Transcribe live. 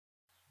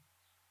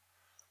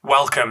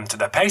Welcome to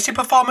the Pacey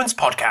Performance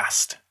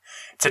Podcast.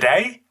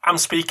 Today, I'm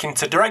speaking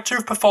to Director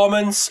of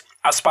Performance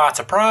at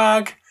Sparta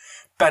Prague,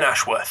 Ben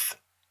Ashworth.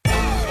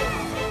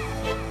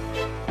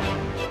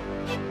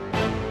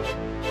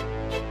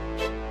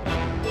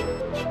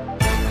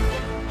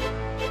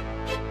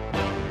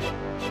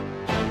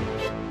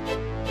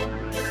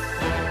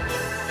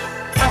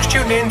 Thanks for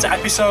tuning in to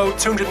episode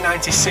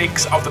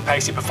 296 of the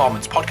Pacey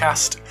Performance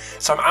Podcast.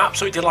 So I'm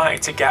absolutely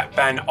delighted to get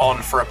Ben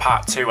on for a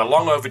part two, a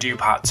long overdue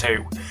part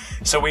two.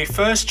 So we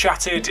first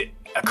chatted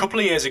a couple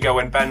of years ago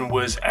when Ben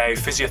was a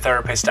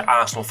physiotherapist at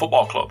Arsenal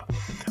Football Club.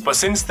 But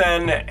since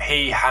then,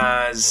 he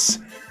has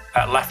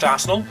left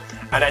Arsenal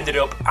and ended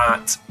up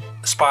at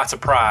Sparta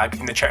Prague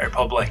in the Czech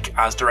Republic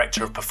as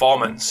Director of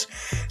Performance.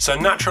 So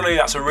naturally,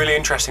 that's a really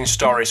interesting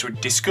story. So we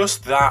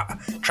discussed that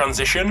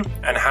transition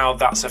and how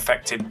that's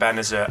affected Ben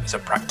as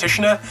a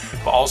practitioner,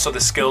 but also the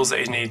skills that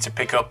he's needed to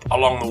pick up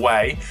along the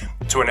way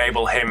to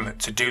enable him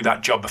to do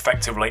that job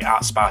effectively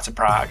at Sparta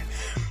Prague.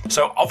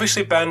 So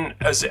obviously Ben,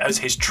 as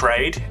his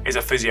trade, is a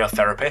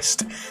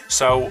physiotherapist.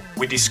 So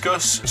we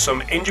discuss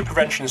some injury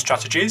prevention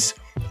strategies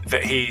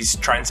that he's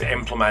trying to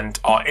implement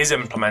or is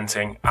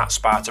implementing at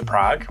Sparta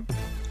Prague.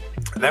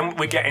 Then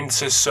we get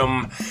into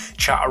some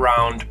chat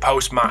around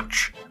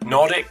post-match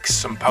Nordics,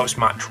 some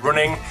post-match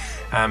running,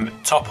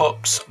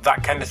 top-ups,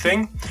 that kind of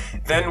thing.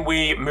 Then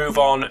we move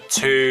on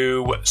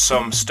to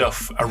some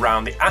stuff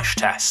around the ASH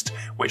test,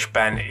 which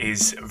Ben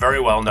is very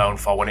well known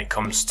for when it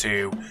comes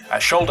to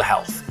shoulder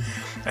health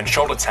and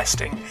shoulder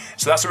testing.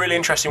 So that's a really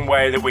interesting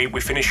way that we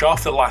finish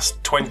off the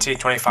last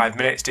 20-25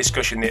 minutes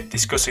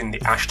discussing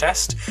the ASH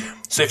test.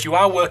 So if you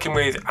are working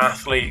with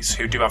athletes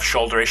who do have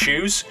shoulder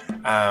issues,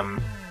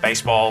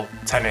 baseball,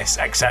 tennis,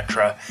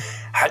 etc.,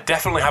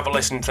 definitely have a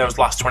listen to those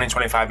last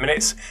 20-25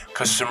 minutes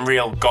because some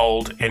real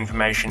gold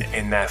information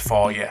in there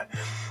for you.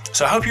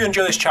 So I hope you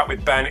enjoy this chat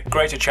with Ben.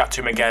 Great to chat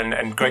to him again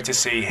and great to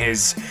see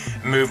his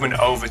movement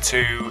over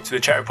to the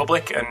Czech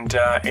Republic and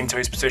into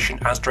his position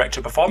as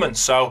Director of Performance.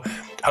 So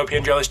I hope you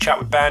enjoy this chat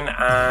with Ben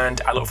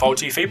and I look forward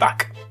to your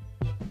feedback.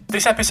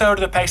 This episode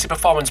of the Pacey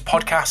Performance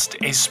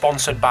Podcast is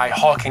sponsored by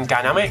Hawkin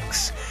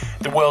Dynamics,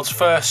 the world's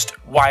first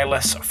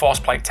wireless force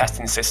plate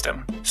testing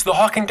system. So the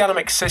Hawkin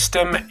Dynamics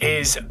system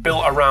is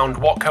built around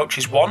what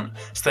coaches want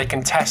so they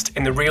can test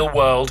in the real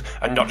world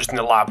and not just in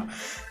the lab.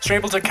 So they're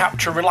able to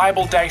capture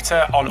reliable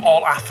data on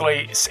all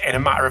athletes in a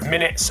matter of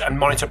minutes and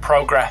monitor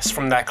progress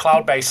from their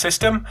cloud-based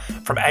system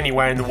from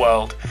anywhere in the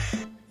world.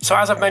 So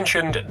as I've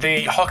mentioned,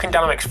 the Hawkin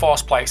Dynamics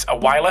force plates are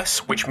wireless,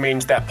 which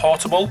means they're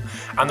portable,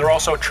 and they're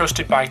also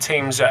trusted by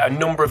teams at a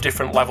number of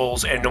different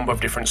levels in a number of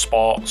different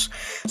sports.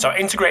 So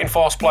integrating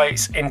force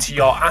plates into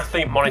your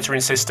athlete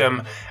monitoring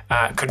system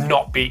could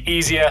not be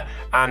easier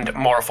and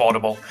more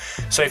affordable.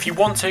 So if you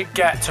want to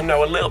get to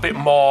know a little bit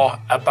more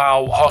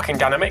about Hawkin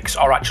Dynamics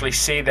or actually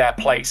see their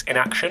plates in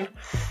action,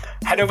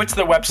 head over to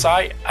the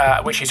website,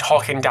 which is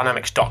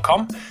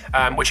hawkindynamics.com,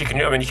 which you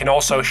can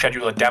also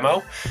schedule a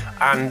demo,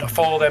 and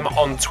follow them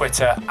on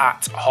Twitter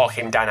at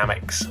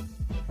hawkindynamics.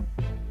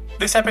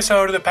 This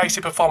episode of the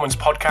Pacey Performance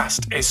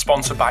Podcast is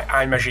sponsored by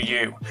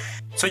iMeasureU.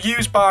 So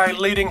used by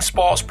leading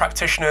sports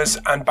practitioners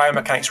and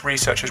biomechanics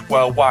researchers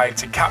worldwide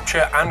to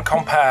capture and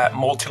compare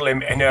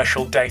multi-limb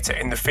inertial data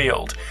in the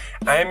field,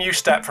 IMU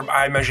Step from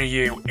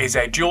iMeasureU is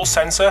a dual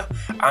sensor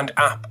and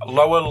app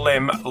lower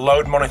limb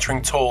load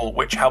monitoring tool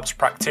which helps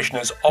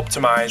practitioners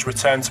optimize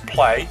return to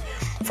play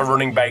for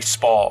running-based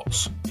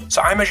sports.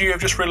 So iMeasureU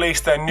have just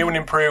released their new and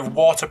improved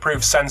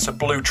waterproof sensor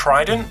Blue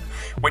Trident,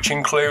 which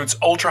includes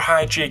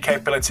ultra-high G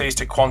capabilities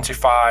to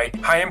quantify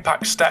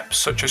high-impact steps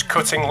such as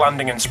cutting,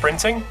 landing and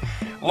sprinting,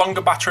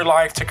 longer battery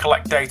life to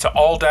collect data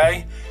all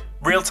day,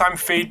 real-time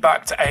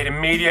feedback to aid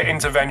immediate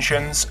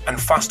interventions, and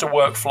faster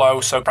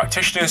workflow so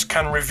practitioners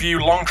can review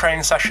long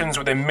training sessions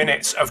within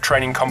minutes of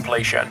training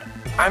completion.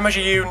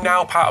 iMeasureU,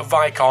 now part of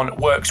Vicon,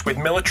 works with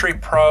military,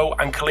 pro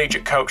and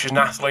collegiate coaches and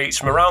athletes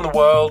from around the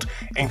world,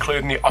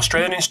 including the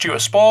Australian Institute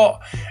of Sport,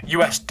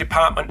 US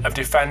Department of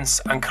Defense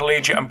and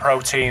collegiate and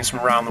pro teams from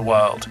around the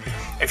world.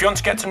 If you want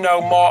to get to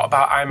know more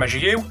about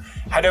iMeasureU,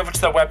 head over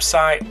to their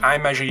website,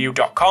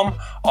 iMeasureU.com,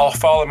 or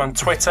follow them on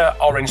Twitter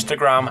or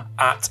Instagram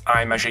at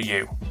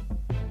iMeasureU.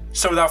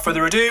 So without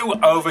further ado,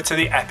 over to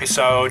the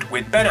episode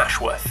with Ben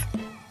Ashworth.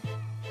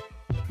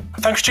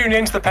 Thanks for tuning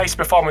in to the Pacey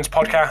Performance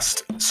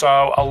Podcast.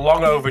 So a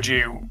long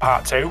overdue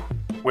part two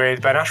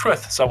with Ben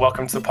Ashworth. So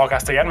welcome to the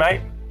podcast again, mate.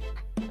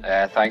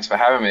 Thanks for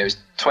having me. It was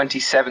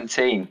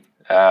 2017.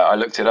 I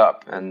looked it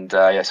up and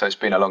so it's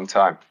been a long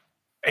time.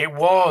 It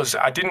was.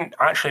 I didn't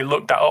actually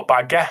look that up, but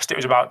I guessed it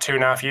was about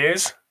 2.5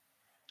 years.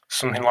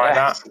 Something like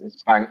that.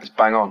 It's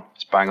bang on.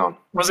 It's bang on.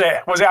 Was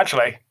it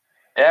actually?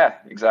 Yeah,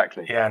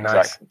 exactly. Yeah, nice.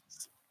 Exactly.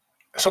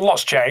 So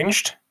lots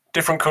changed.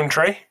 Different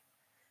country,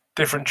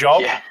 different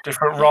job,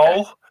 different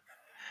role.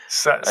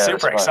 So,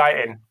 super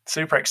exciting. Right.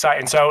 Super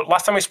exciting. So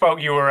last time we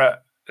spoke, you were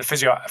at the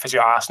Physio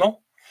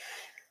Arsenal.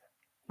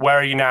 Where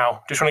are you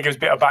now? Just want to give us a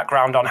bit of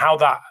background on how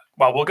that,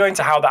 well, we'll go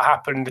into how that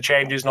happened, the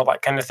changes and all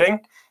that kind of thing.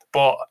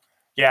 But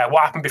yeah,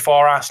 what happened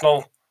before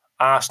Arsenal,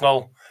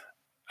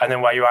 and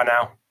then where you are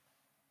now?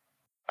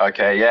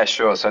 Okay, yeah,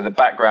 sure. So the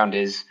background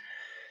is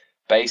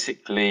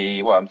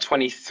basically, well, I'm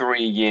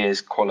 23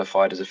 years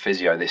qualified as a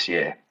physio this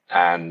year,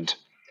 and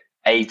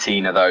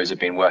 18 of those have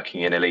been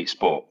working in elite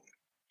sport.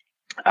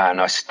 And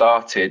I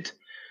started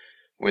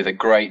with a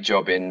great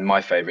job in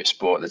my favourite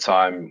sport at the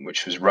time,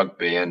 which was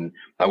rugby, and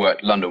I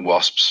worked London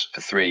Wasps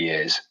for 3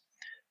 years.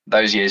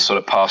 Those years sort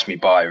of passed me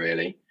by,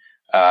 really.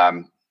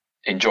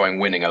 Enjoying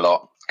winning a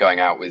lot,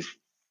 going out with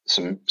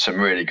some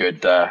really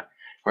good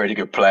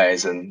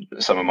players and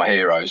some of my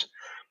heroes.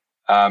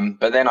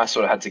 But then I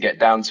sort of had to get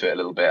down to it a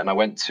little bit, and I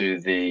went to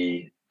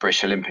the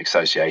British Olympic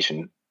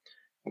Association,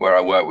 where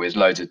I worked with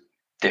loads of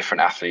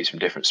different athletes from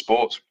different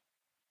sports.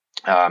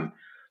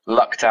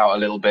 Lucked out a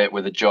little bit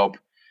with a job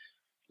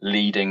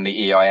leading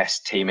the EIS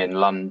team in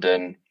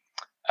London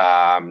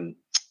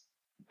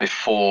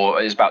before,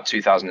 it was about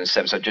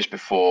 2007, so just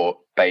before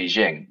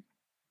Beijing.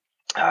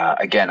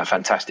 Again, a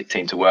fantastic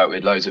team to work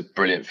with, loads of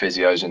brilliant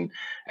physios and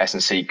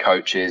S&C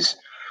coaches.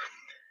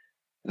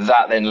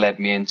 That then led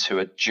me into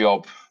a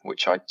job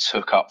which I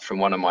took up from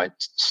one of my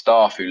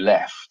staff who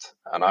left,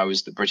 and I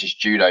was the British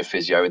judo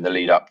physio in the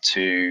lead up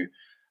to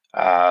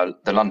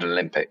the London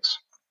Olympics.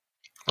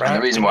 Right. And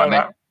the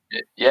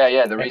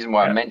reason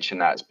why I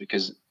mentioned that is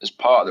because as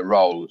part of the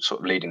role,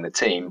 sort of leading the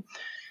team,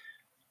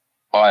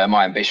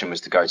 my ambition was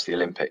to go to the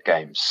Olympic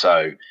Games.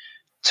 So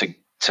to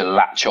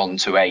latch on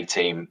to a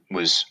team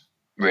was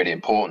really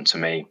important to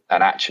me.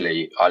 And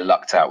actually, I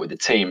lucked out with the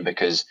team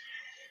because,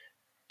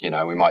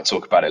 we might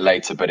talk about it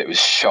later, but it was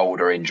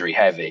shoulder injury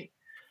heavy.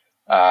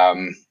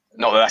 Not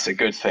that that's a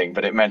good thing,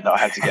 but it meant that I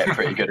had to get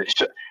pretty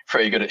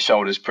good at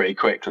shoulders pretty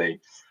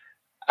quickly.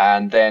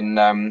 And then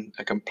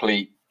a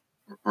complete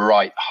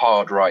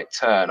hard right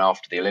turn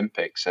after the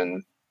Olympics,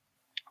 and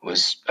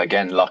was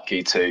again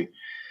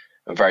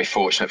very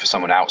fortunate for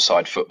someone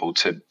outside football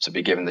to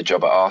be given the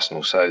job at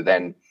Arsenal. So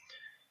then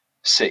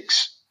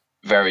 6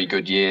 very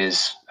good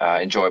years,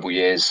 enjoyable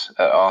years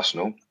at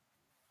Arsenal.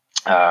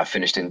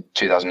 Finished in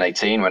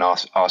 2018 when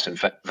Arsene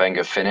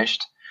Wenger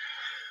finished.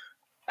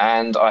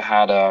 And I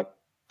had a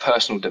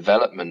personal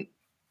development,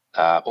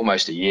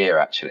 almost a year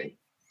actually,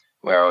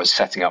 where I was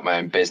setting up my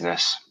own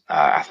business,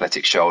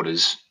 Athletic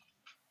Shoulders,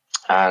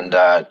 and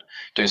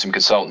doing some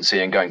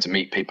consultancy and going to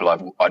meet people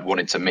I'd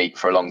wanted to meet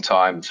for a long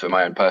time for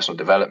my own personal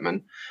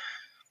development.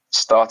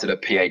 Started a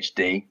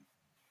PhD.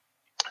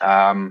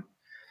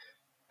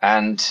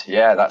 And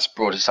yeah, that's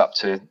brought us up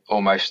to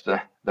almost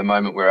the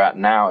moment we're at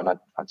now. And I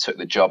took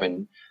the job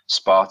in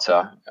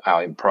Sparta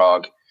out in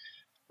Prague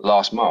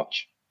last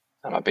March.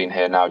 And I've been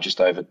here now just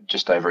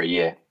over a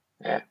year.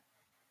 Yeah.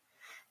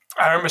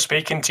 I remember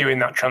speaking to you in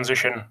that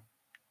transition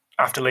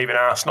after leaving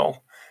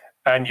Arsenal,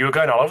 and you were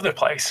going all over the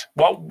place.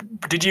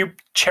 What did you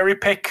cherry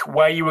pick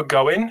where you were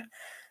going?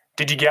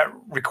 Did you get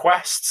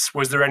requests?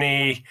 Was there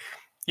any?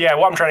 Yeah,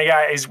 what I'm trying to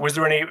get is, was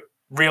there any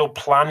real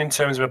plan in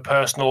terms of a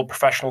personal,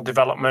 professional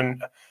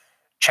development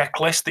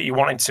checklist that you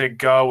wanted to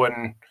go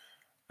and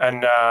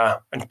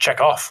check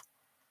off?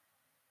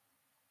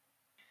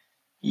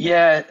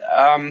 Yeah,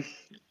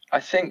 I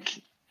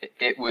think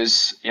it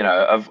was,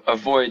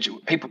 avoid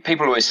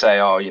people always say,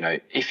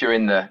 if you're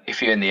in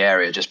the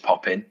area, just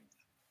pop in.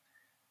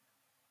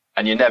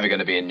 And you're never going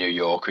to be in New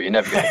York, or you're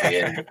never going to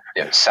be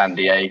in San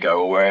Diego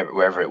or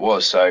wherever it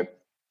was. So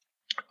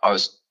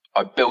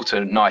I built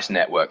a nice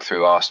network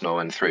through Arsenal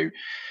and through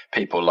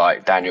people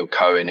like Daniel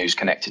Cohen, who's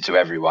connected to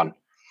everyone.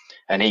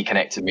 And he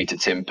connected me to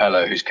Tim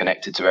Pello, who's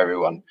connected to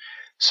everyone.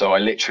 So I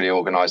literally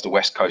organised a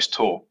West Coast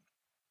tour.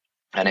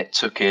 And it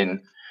took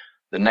in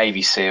the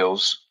Navy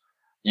SEALs,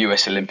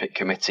 US Olympic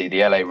Committee,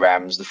 the LA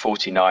Rams, the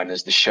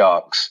 49ers, the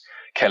Sharks,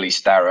 Kelly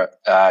Starrett.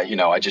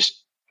 I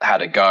just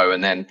had a go.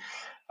 And then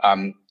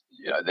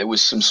there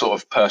was some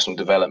sort of personal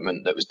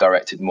development that was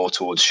directed more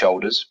towards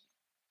shoulders.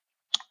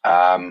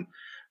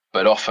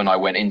 But often I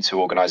went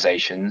into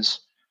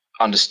organizations,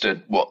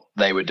 understood what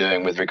they were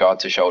doing with regard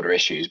to shoulder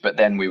issues, but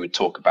then we would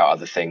talk about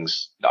other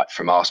things, like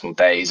from Arsenal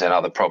days and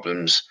other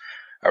problems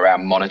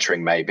around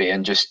monitoring maybe,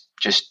 and just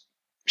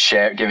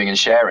giving and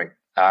sharing.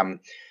 And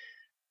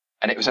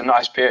it was a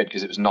nice period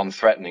because it was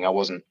non-threatening. I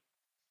wasn't,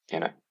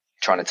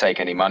 trying to take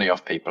any money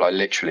off people. I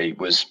literally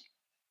was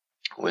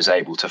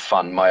able to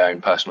fund my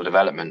own personal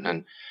development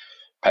and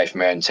pay for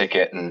my own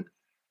ticket and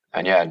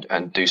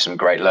do some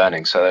great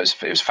learning. So it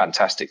was a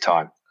fantastic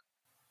time.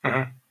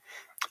 Mm-hmm.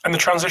 And the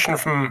transition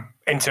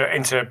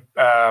into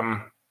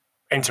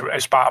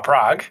Sparta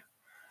Prague,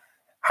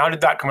 how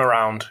did that come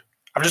around?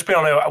 I've just been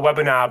on a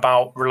webinar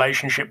about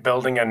relationship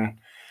building and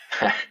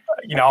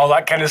all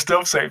that kind of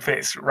stuff. So it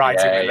fits right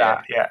in with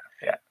that. Yeah.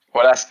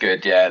 Well, that's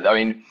good. Yeah. I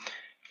mean,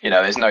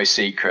 there's no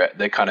secret.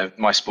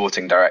 My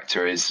sporting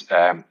director is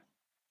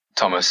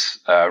Thomas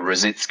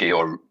Rosicky,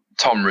 or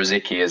Tom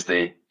Rosicky, as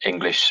the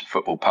English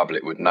football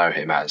public would know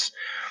him as.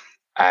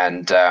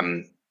 And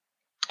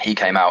he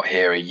came out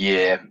here a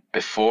year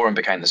before and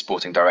became the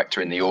sporting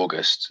director in the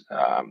August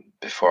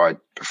before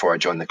I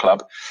joined the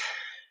club.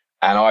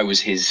 And I was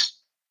his,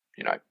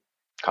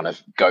 kind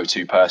of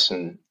go-to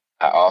person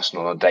at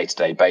Arsenal on a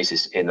day-to-day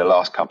basis in the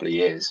last couple of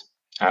years.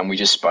 And we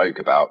just spoke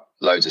about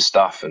loads of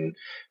stuff and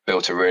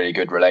built a really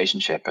good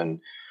relationship. And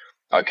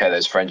okay,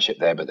 there's friendship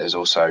there, but there's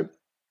also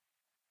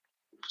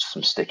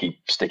some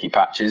sticky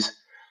patches,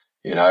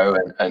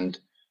 and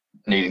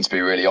needing to be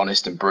really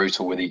honest and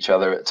brutal with each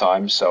other at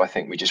times. So I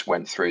think we just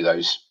went through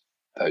those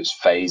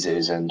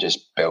phases and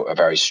just built a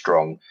very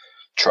strong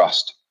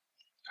trust.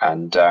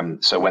 And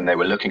so when they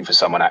were looking for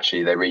someone,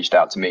 actually, they reached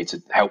out to me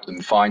to help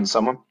them find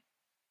someone.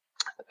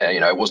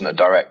 It wasn't a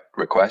direct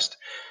request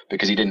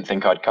because he didn't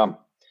think I'd come.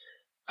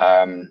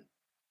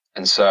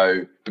 And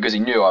so because he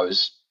knew I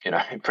was,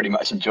 pretty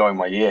much enjoying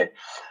my year,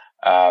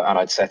 and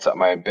I'd set up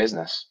my own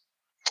business.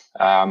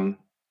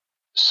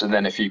 So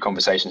then a few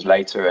conversations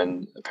later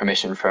and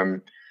permission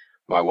from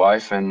my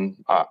wife, and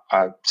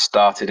I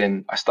started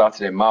in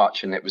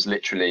March, and it was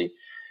literally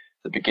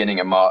the beginning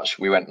of March.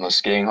 We went on a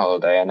skiing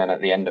holiday, and then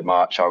at the end of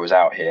March, I was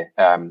out here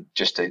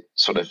just to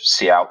sort of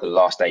see out the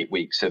last 8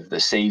 weeks of the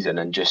season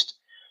and just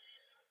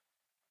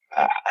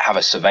have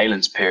a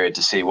surveillance period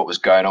to see what was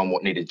going on,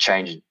 what needed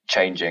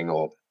changing,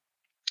 or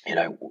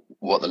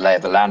what the lay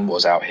of the land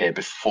was out here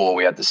before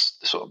we had this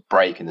sort of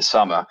break in the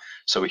summer,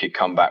 so we could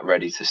come back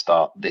ready to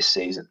start this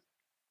season.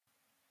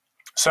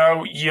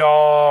 So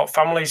your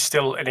family's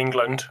still in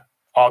England?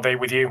 Are they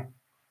with you?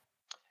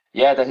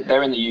 Yeah,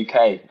 they're in the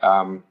UK.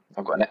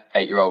 I've got an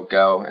 8-year-old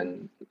girl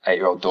and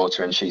 8-year-old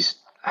daughter, and she's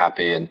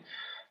happy, and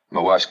my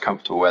wife's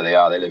comfortable where they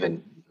are. They live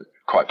in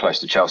quite close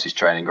to Chelsea's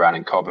training ground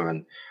in Cobham,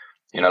 and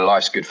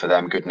life's good for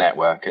them, good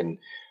network. And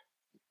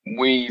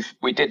we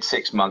did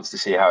 6 months to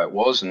see how it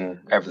was, and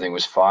everything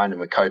was fine, and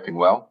we're coping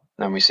well.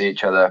 And we see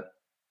each other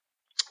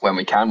when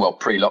we can. Well,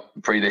 pre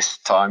this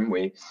time,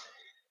 we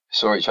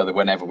saw each other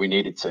whenever we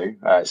needed to.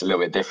 It's a little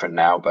bit different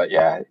now, but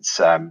yeah,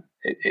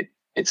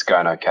 it's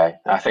going okay.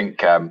 I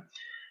think it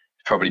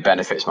probably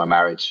benefits my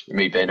marriage,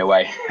 me being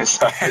away.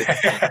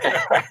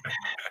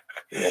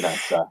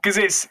 Because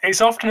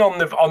it's often on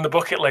the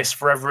bucket list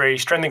for every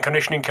strength and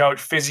conditioning coach,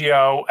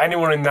 physio,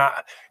 anyone in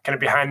that kind of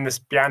behind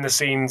the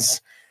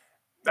scenes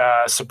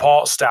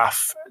support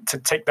staff to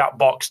tick that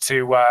box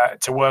to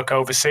work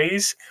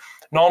overseas.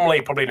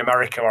 Normally, probably in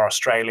America or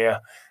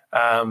Australia,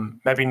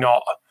 maybe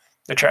not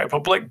the Czech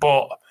Republic,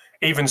 but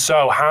even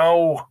so,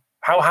 how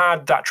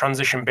hard that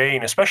transition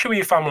been, especially with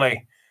your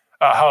family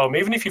at home?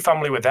 Even if your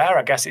family were there,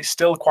 I guess it's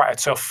still quite a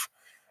tough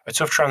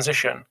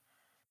transition.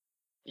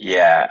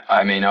 Yeah,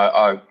 I mean,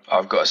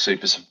 I've got a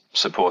super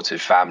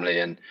supportive family,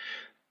 and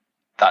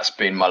that's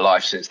been my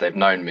life since they've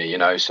known me.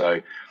 So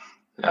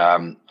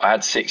I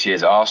had 6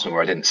 years at Arsenal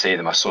where I didn't see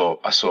them. I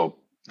saw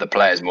the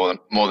players more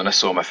than I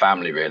saw my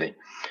family, really,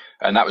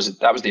 and that was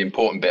the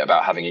important bit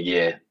about having a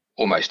year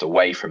almost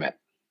away from it.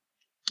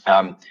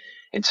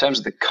 In terms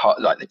of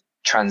the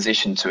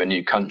transition to a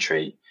new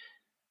country,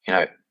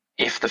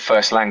 if the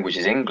first language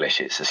is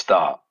English, it's a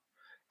start.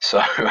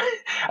 So,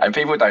 and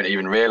people don't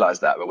even realize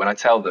that, but when I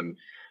tell them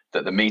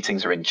that the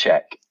meetings are in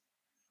Czech,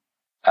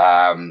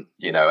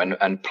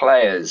 and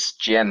players,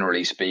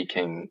 generally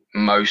speaking,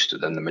 most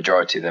of them, the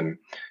majority of them,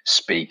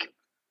 speak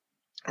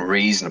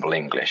reasonable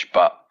English,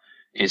 but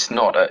it's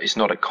not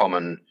a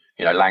common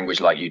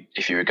language like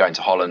if you were going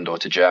to Holland or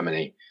to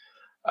Germany.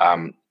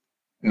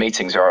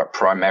 Meetings are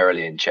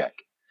primarily in Czech.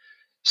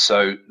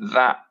 So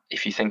that,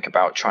 if you think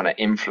about trying to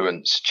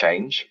influence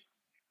change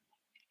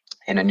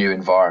in a new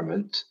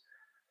environment,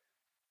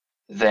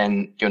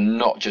 then you're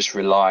not just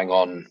relying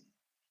on,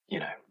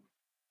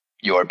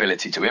 your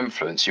ability to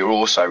influence. You're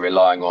also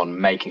relying on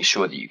making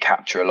sure that you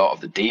capture a lot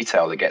of the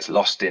detail that gets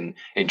lost in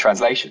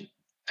translation.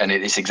 And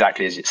it's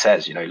exactly as it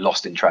says,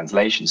 lost in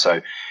translation.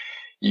 So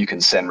you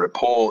can send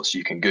reports,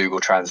 you can Google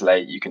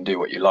Translate, you can do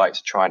what you like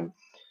to try and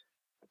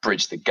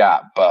bridge the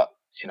gap. But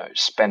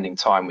spending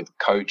time with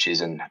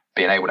coaches and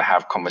being able to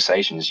have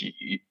conversations,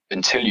 you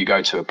until you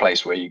go to a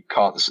place where you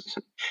can't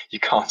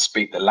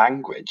speak the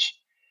language,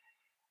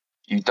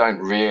 you don't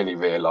really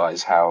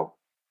realize how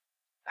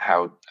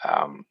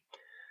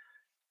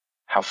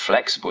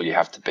flexible you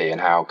have to be, and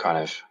how kind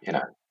of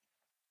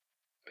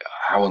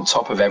how on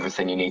top of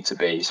everything you need to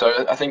be.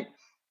 So I think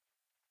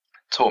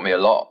taught me a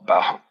lot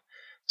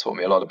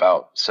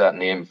about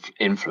certainly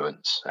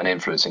influence and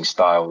influencing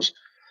styles.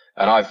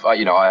 And I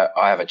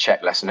have a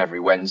Czech lesson every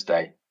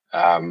Wednesday,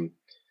 and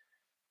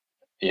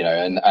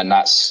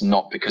that's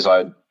not because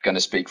I'm going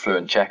to speak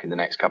fluent Czech in the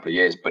next couple of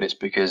years, but it's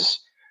because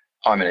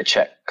I'm in a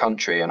Czech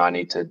country and I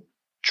need to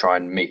try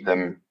and meet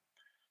them,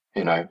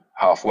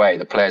 halfway.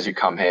 The players who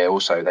come here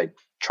also, they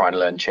try and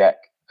learn Czech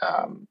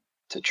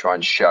to try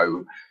and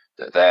show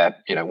that they're,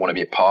 want to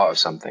be a part of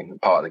something,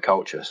 part of the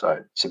culture.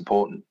 So it's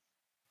important.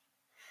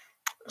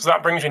 So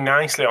that brings me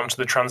nicely onto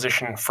the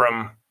transition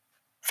from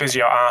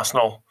physio at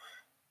Arsenal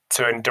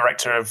to a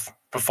director of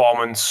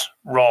performance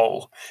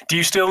role. Do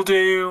you still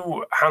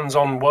do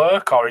hands-on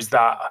work, or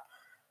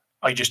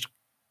are you just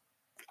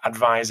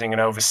advising and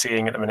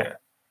overseeing at the minute?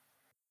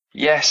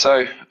 Yeah,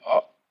 so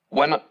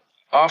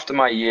after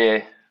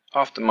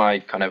my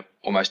kind of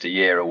almost a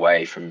year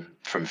away from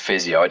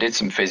physio, I did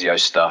some physio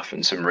stuff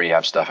and some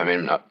rehab stuff. I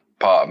mean,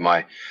 part of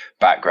my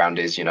background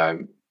is,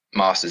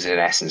 masters in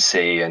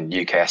S&C and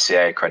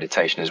UKSCA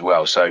accreditation as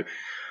well. So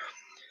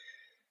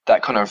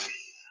that kind of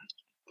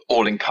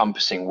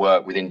all-encompassing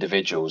work with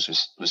individuals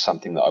was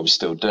something that I was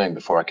still doing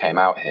before I came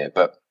out here.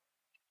 But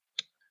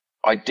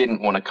I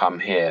didn't want to come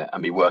here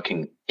and be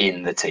working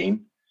in the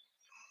team.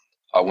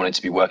 I wanted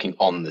to be working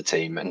on the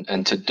team.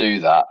 And to do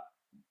that,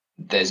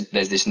 there's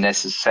this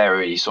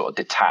necessary sort of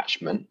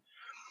detachment.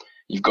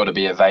 You've got to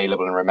be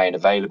available and remain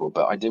available.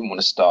 But I didn't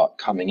want to start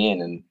coming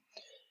in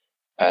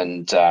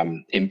and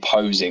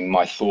imposing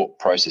my thought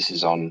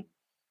processes on,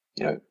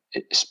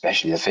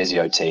 especially the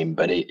physio team,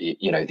 but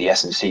the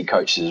S&C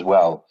coaches as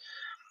well.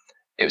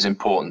 It was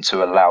important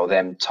to allow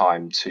them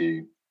time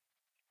to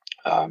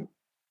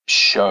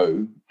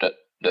show that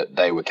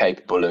they were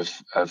capable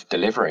of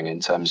delivering in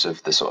terms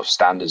of the sort of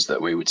standards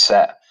that we would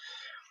set.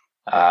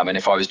 And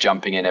if I was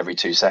jumping in every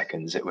 2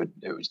 seconds, it would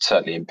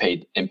certainly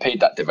impede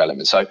that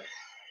development. So,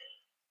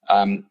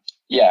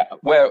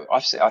 where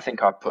I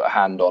think I put a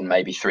hand on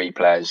maybe 3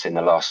 players in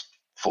the last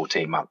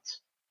 14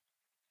 months.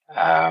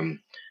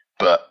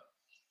 But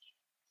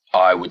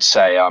I would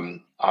say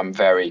I'm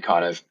very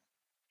kind of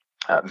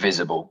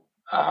visible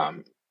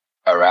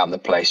around the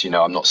place.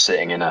 I'm not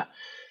sitting in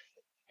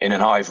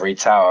an ivory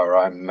tower.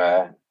 I'm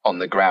on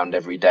the ground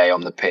every day,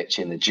 on the pitch,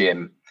 in the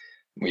gym.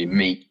 We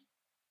meet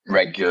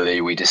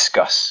regularly. We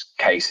discuss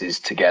cases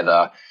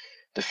together.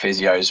 The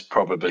physios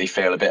probably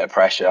feel a bit of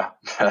pressure,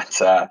 but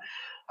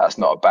that's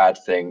not a bad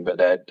thing. But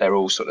they're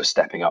all sort of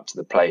stepping up to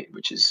the plate,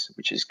 which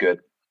is good.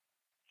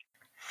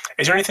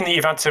 Is there anything that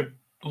you've had to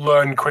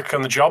learn quickly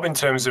on the job in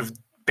terms of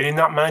being in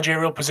that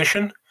managerial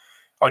position,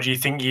 or do you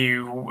think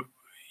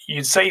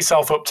you'd set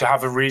yourself up to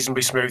have a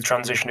reasonably smooth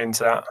transition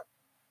into that?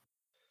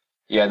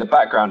 Yeah, the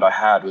background I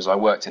had was I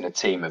worked in a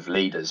team of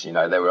leaders.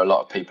 There were a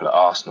lot of people at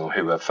Arsenal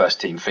who were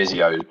first team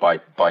physios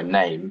by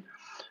name,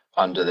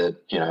 under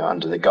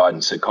the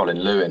guidance of Colin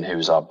Lewin, who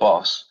was our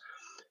boss.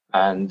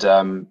 And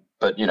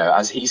but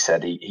as he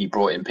said, he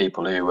brought in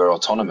people who were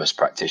autonomous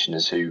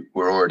practitioners who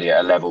were already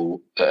at a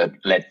level that had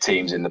led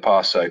teams in the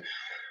past. So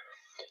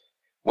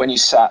when you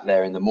sat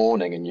there in the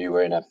morning and you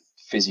were in a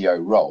physio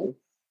role,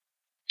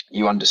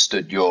 you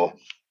understood your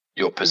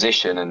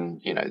position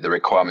and the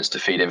requirements to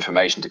feed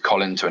information to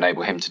Colin to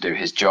enable him to do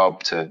his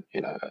job, to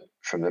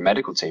from the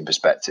medical team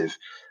perspective,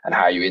 and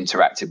how you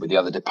interacted with the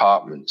other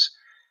departments.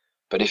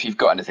 But if you've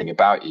got anything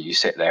about you, you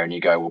sit there and you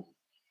go, well,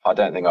 I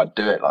don't think I'd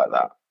do it like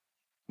that.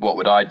 What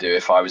would I do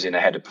if I was in a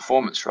head of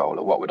performance role,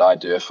 or what would I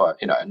do if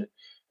and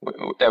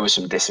there were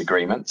some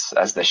disagreements,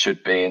 as there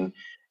should be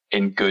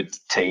in good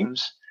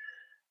teams.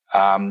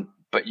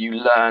 But you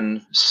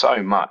learn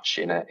so much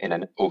in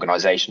an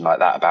organization like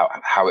that about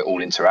how it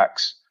all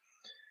interacts.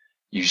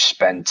 You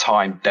spend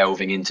time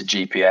delving into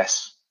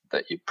GPS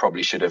that you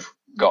probably should have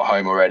got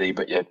home already,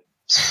 but you're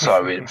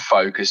so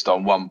focused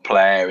on one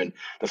player and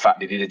the fact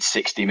that he did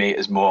 60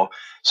 meters more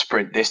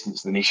sprint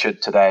distance than he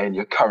should today, and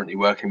you're currently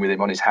working with him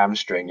on his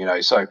hamstring,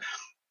 so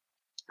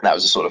that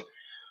was a sort of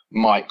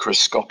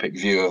microscopic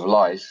view of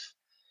life.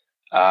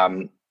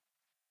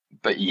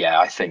 But yeah,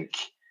 I think,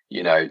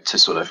 to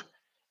sort of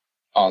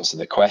answer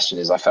the question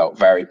is I felt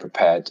very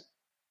prepared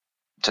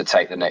to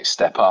take the next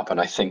step up.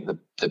 And I think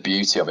the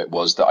beauty of it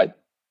was that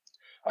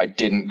I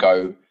didn't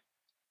go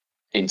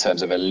in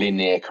terms of a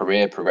linear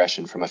career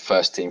progression from a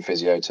first team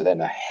physio to then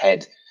a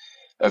head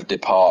of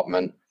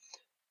department,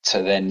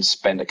 to then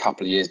spend a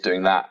couple of years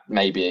doing that,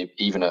 maybe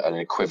even at an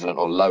equivalent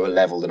or lower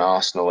level than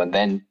Arsenal, and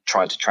then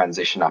trying to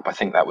transition up. I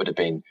think that would have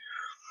been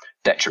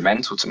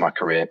detrimental to my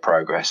career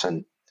progress.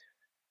 And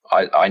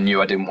I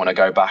knew I didn't want to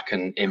go back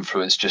and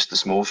influence just the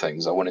small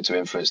things. I wanted to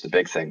influence the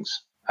big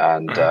things.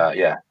 And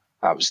that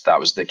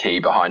was the key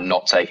behind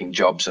not taking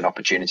jobs and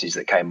opportunities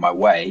that came my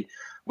way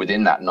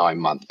within that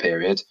 9-month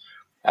period,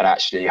 and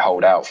actually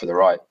hold out for the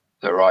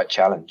right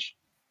challenge.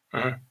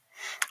 Mm-hmm.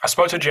 I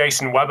spoke to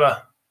Jason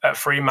Webber at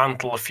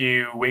Fremantle a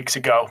few weeks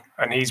ago,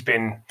 and he's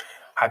been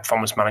high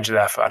performance manager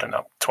there for,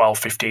 12,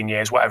 15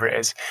 years, whatever it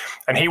is.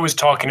 And he was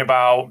talking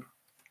about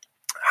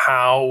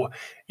how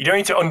you don't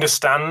need to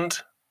understand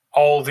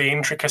all the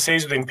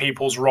intricacies within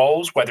people's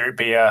roles, whether it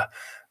be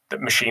the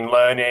machine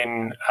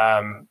learning,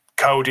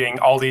 coding,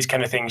 all these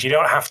kind of things. You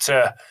don't have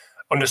to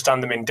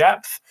understand them in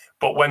depth,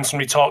 but when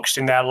somebody talks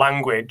in their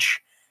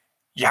language,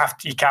 you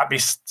can't be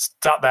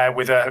sat there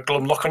with a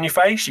glum look on your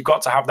face. You've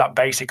got to have that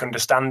basic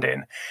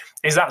understanding.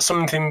 Is that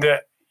something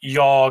that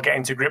you're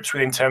getting to grips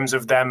with in terms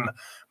of them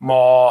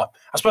more,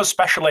 I suppose,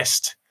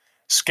 specialist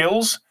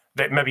skills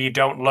that maybe you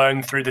don't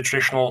learn through the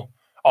traditional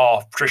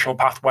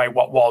pathway,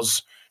 what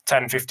was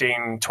 10,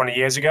 15, 20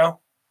 years ago?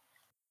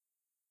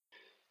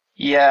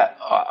 Yeah,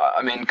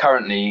 I mean,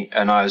 currently,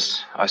 and I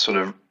sort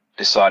of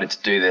decided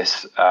to do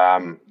this,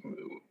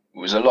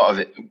 was a lot of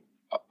it,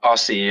 our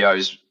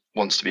CEOs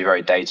wants to be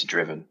very data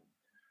driven.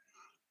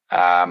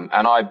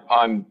 And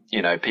I'm,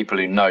 people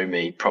who know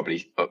me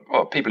probably,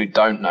 or people who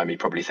don't know me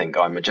probably think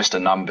I'm just a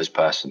numbers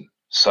person.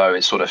 So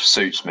it sort of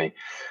suits me.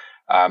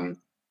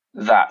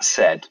 That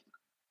said,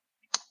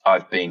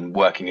 I've been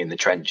working in the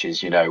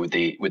trenches, with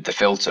the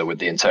filter, with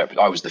the interpret.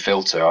 I was the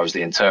filter. I was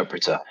the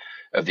interpreter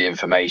of the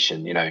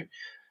information,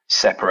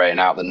 separating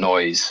out the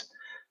noise,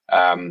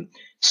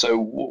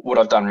 what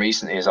I've done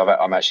recently is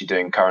I'm actually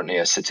doing currently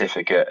a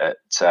certificate at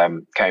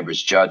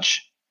Cambridge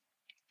Judge,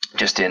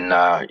 just in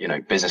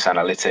business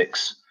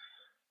analytics,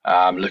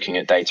 looking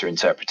at data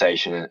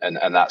interpretation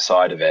and that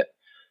side of it,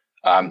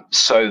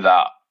 so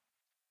that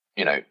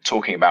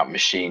talking about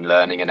machine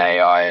learning and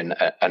AI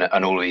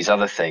and all of these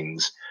other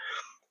things,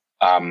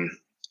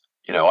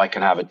 I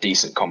can have a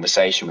decent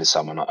conversation with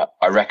someone.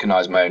 I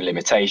recognize my own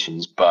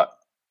limitations, but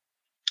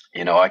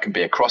I can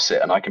be across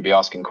it and I can be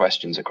asking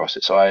questions across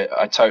it. So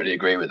I totally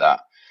agree with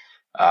that.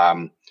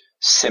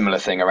 Similar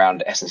thing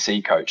around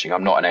S&C coaching.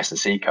 I'm not an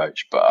S&C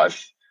coach, but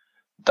I've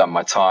done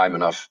my time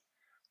and I've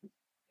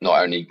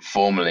not only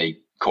formally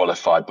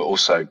qualified, but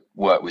also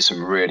worked with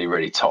some really,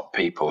 really top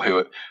people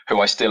who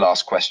I still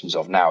ask questions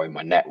of now in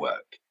my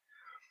network.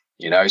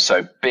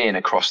 So being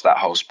across that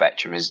whole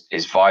spectrum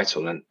is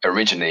vital. And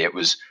originally it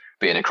was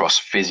being across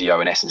physio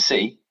and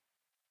S&C,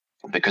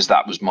 because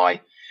that was my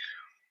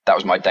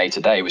day to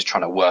day, was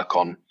trying to work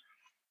on,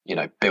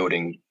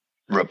 building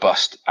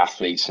robust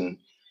athletes and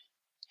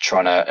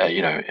trying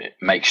to,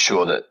 make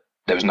sure that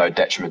there was no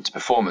detriment to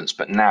performance.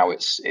 But now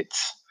it's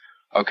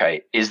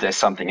okay, is there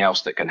something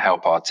else that can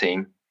help our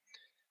team?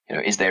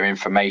 Is there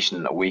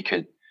information that we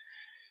can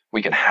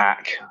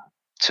hack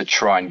to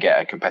try and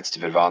get a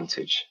competitive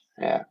advantage?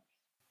 Yeah.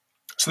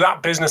 So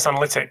that business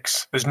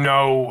analytics, there's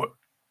no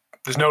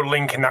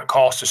link in that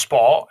course to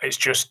sport. It's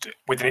just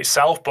within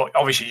itself, but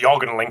obviously you're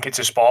going to link it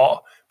to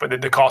sport.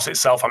 But the course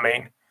itself, I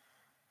mean.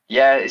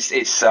 Yeah,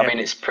 I mean,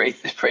 it's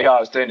pretty hard. I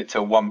was doing it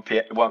till 1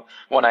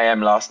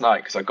 a.m. last night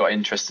because I got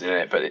interested in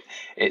it. But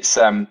it's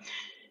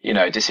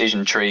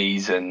decision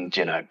trees and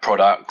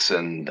products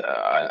and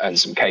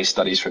some case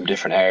studies from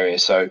different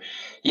areas. So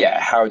yeah,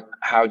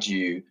 how do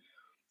you?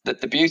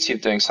 The beauty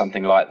of doing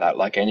something like that,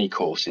 like any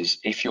course, is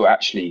if you're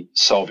actually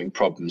solving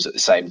problems at the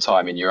same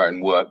time in your own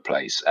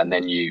workplace, and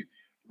then you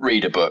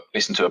read a book,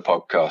 listen to a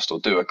podcast, or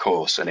do a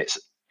course, and it's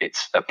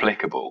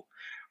applicable,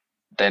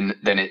 then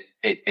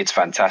it's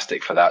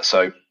fantastic for that.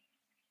 So,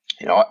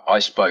 I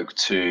spoke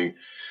to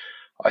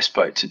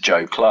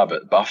Joe Clubb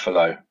at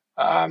Buffalo,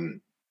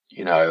 and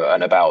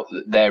about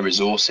their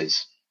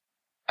resources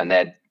and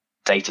their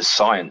data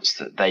science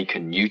that they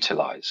can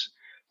utilize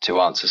to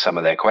answer some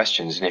of their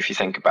questions. And if you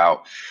think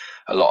about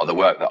a lot of the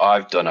work that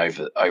I've done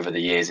over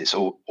the years, it's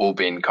all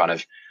been kind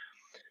of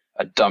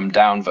a dumbed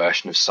down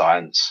version of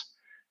science.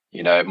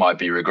 It might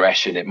be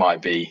regression, it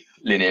might be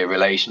linear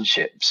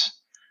relationships.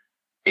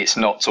 It's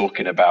not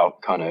talking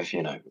about kind of,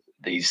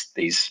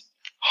 these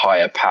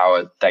higher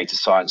powered data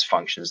science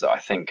functions that I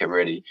think are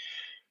really,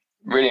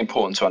 really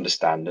important to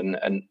understand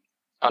and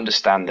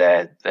understand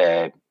their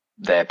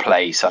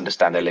place,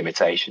 understand their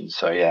limitations.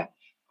 So yeah.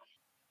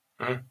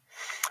 Mm-hmm.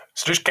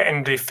 So just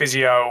getting the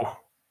physio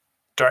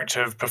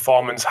director of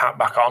performance hat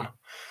back on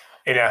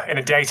in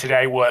a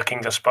day-to-day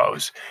workings, I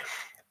suppose.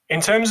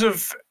 In terms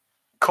of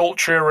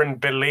culture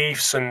and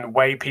beliefs and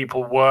way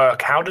people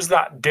work, how does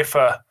that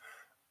differ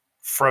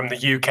from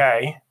the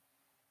UK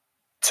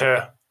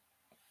to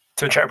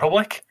the Czech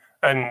Republic,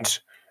 and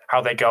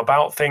how they go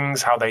about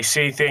things, how they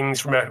see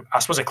things from a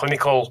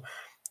clinical,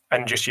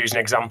 and just use an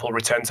example,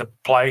 return to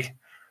play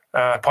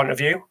point of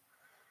view?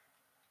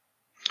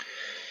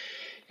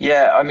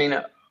 Yeah, I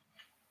mean,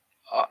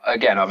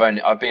 again,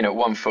 I've been at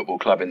one football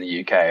club in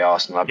the UK,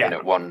 Arsenal. I've been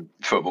at one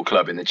football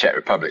club in the Czech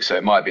Republic, so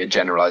it might be a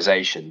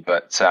generalisation.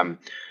 But I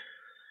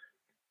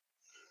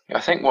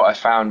think what I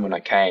found when I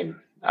came,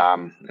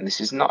 and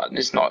this is not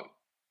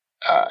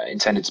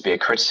intended to be a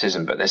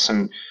criticism, but there's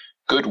some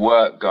good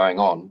work going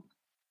on.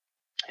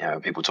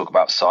 People talk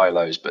about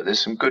silos, but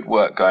there's some good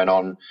work going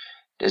on.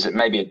 There's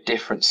maybe a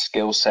different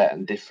skill set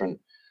and different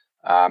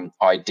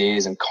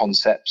ideas and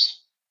concepts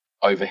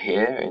over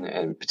here,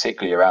 and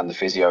particularly around the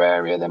physio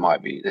area.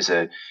 There's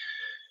a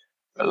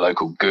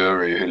local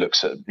guru who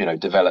looks at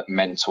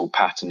developmental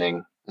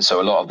patterning, and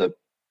so a lot of the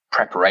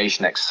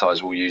preparation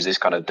exercise will use this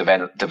kind of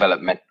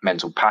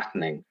developmental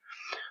patterning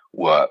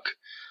work,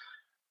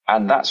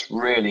 and that's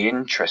really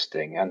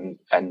interesting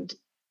and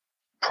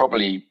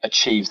probably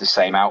achieves the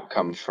same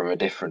outcome from a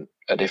different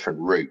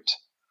route.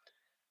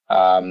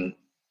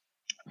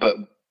 But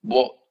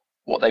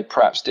what they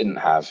perhaps didn't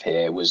have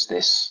here was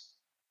this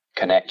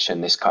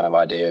connection, this kind of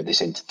idea of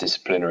this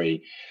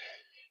interdisciplinary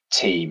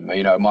team.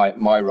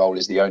 My role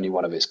is the only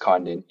one of its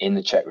kind in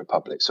the Czech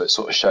Republic, so it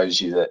sort of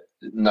shows you that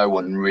no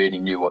one really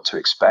knew what to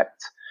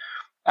expect.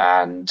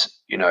 And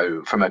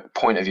from a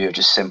point of view of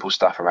just simple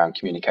stuff around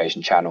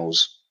communication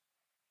channels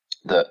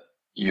that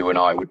you and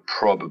I would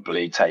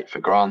probably take for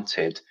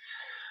granted,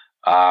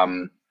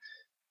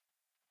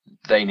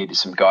 they needed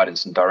some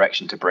guidance and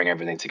direction to bring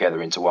everything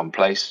together into one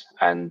place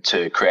and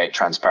to create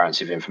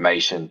transparency of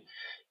information,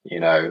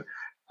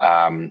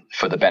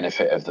 for the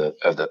benefit of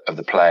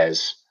the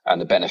players and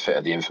the benefit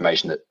of the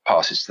information that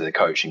passes to the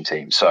coaching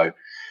team. So,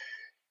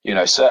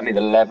 certainly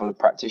the level of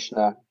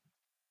practitioner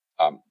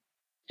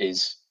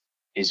is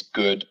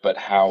good, but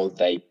how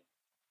they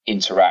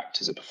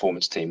interact as a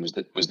performance team was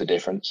the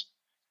difference.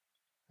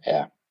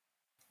 Yeah.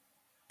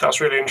 That's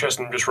really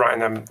interesting. Just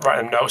writing them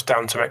notes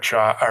down to make sure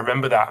I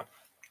remember that.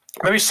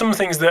 maybe some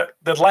things that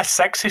the less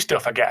sexy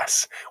stuff, I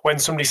guess, when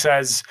somebody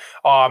says,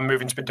 "Oh, I'm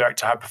moving to be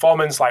director of high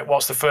performance," like,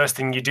 what's the first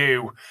thing you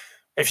do?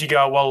 If you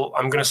go, "Well,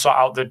 I'm going to sort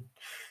out the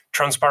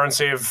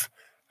transparency of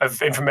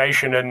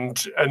information and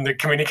the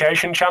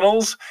communication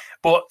channels,"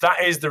 but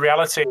that is the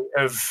reality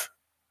of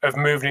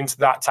moving into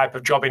that type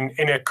of job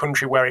in a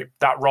country where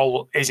that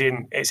role is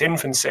in its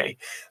infancy.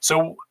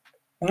 So,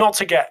 not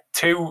to get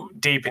too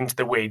deep into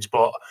the weeds,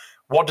 but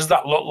what does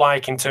that look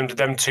like in terms of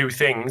them two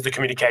things, the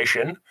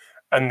communication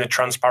and the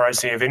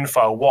transparency of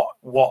info?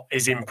 What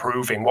is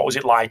improving? What was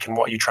it like, and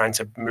what are you trying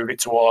to move it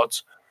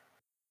towards?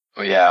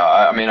 Well,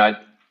 yeah, I mean,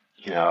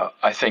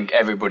 I think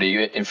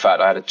everybody. In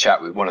fact, I had a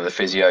chat with one of the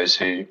physios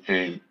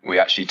who we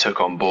actually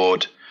took on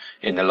board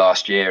in the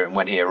last year, and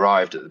when he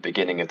arrived at the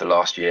beginning of the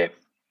last year,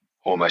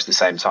 almost the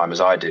same time as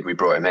I did, we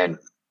brought him in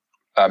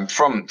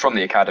from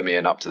the academy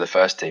and up to the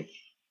first team.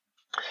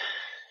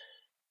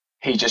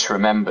 He just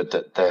remembered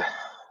that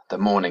the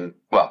morning.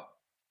 Well,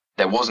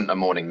 there wasn't a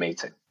morning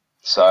meeting.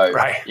 So,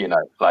 right.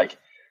 Like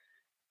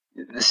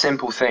the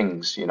simple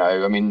things,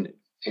 I mean,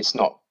 it's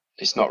not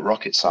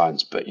rocket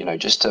science, but,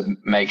 just to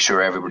make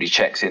sure everybody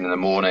checks in the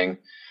morning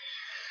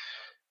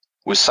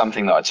was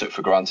something that I took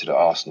for granted at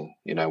Arsenal.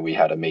 We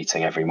had a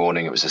meeting every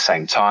morning. It was the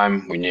same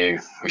time. We knew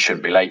we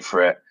shouldn't be late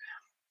for it.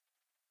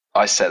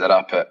 I set that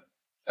up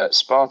at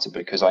Sparta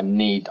because I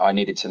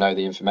needed to know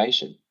the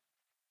information,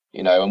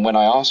 and when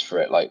I asked for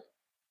it, like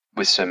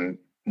with some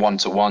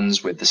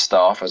one-to-ones with the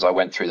staff as I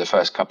went through the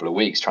first couple of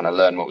weeks trying to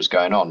learn what was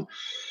going on.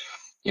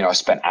 I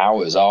spent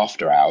hours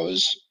after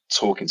hours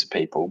talking to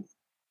people,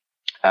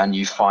 and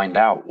you find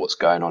out what's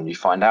going on. You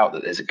find out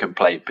that there's a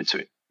complaint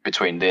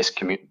between this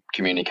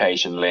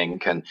communication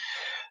link and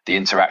the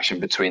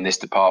interaction between this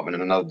department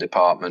and another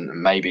department,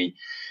 and maybe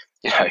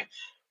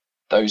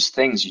those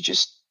things.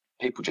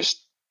 People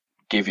just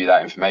give you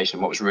that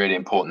information. What was really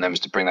important then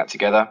was to bring that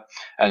together,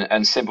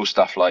 and simple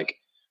stuff like,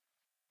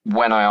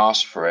 when I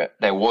asked for it,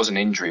 there was an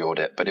injury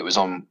audit, but it was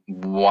on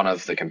one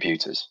of the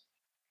computers.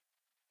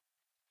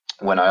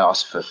 When I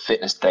asked for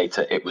fitness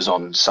data, it was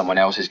on someone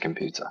else's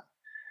computer.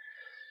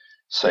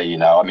 So,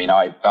 I mean,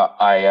 I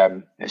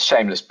a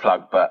shameless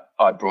plug, but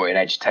I brought in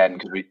Edge 10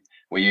 because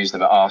we used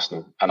them at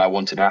Arsenal, and I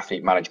wanted an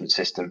athlete management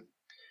system.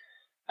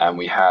 And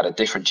we had a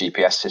different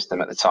GPS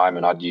system at the time,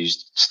 and I'd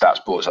used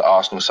StatSports at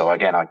Arsenal. So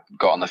again, I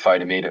got on the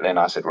phone immediately and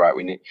I said, right,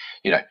 we need,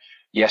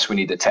 yes, we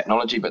need the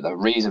technology, but the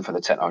reason for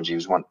the technology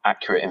was, one,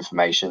 accurate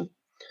information,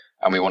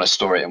 and we want to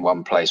store it in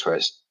one place where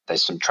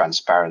there's some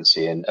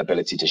transparency and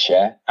ability to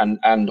share,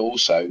 and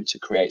also to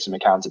create some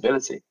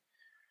accountability.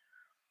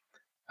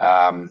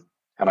 And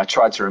I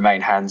tried to remain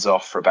hands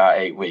off for about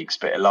 8 weeks,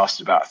 but it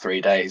lasted about 3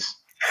 days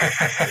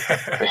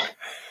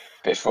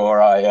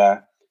before I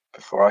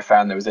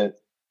found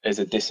there's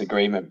a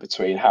disagreement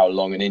between how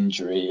long an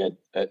injury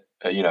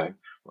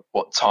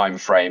what time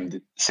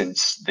frame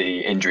since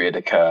the injury had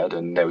occurred,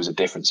 and there was a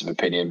difference of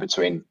opinion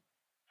between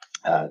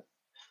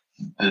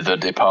the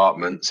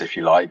departments, if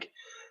you like.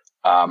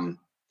 And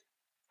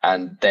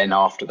then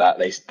after that,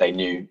 they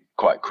knew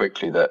quite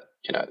quickly that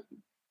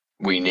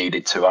we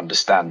needed to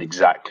understand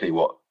exactly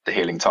what the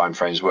healing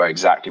timeframes were,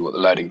 exactly what the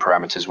loading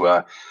parameters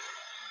were,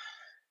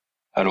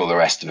 and all the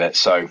rest of it.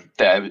 So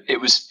it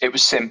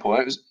was simple.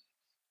 It was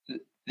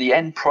the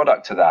end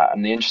product of that.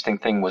 And the interesting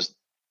thing was,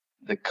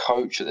 the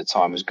coach at the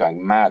time was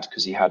going mad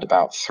because he had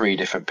about 3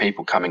 different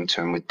people coming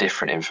to him with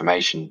different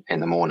information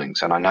in the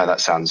mornings. And I know that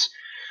sounds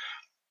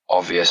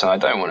obvious, and you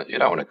don't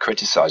want to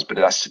criticize, but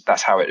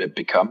that's how it had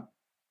become.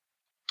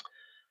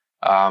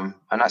 And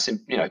that's,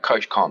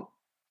 coach can't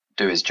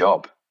do his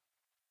job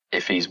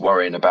if he's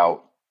worrying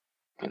about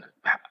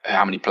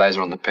how many players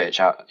are on the pitch.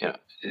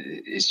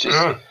 It's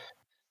just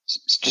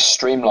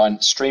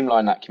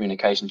streamline that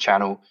communication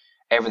channel.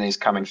 Everything's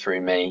coming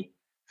through me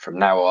from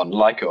now on,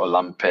 like it or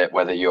lump it,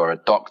 whether you're a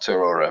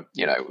doctor or a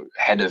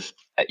head of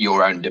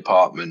your own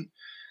department.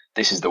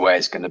 This is the way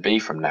it's going to be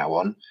from now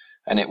on.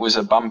 And it was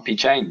a bumpy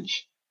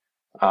change,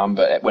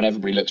 but when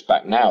everybody looks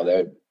back now,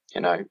 they're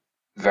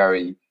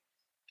very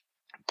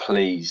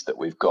pleased that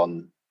we've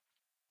gone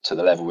to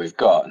the level we've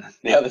got.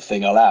 The other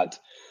thing I'll add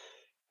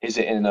is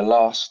that in the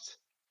last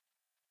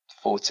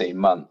 14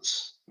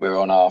 months, we're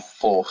on our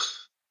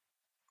 4th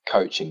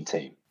coaching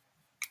team.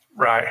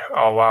 Right.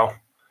 Oh, wow.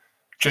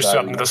 Just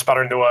the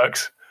spanner in the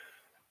works.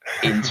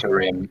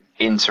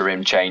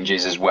 interim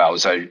changes as well.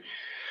 So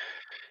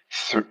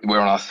we're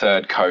on our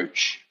 3rd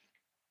coach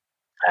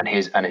and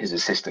his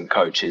assistant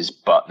coaches,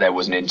 but there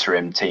was an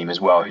interim team as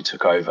well who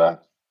took over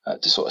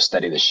to sort of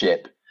steady the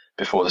ship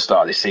before the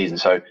start of this season.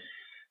 So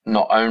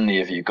not only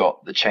have you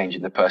got the change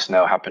in the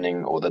personnel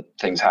happening, or the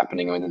things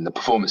happening within the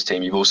performance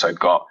team, you've also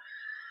got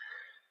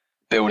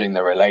building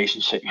the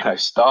relationship,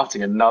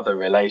 starting another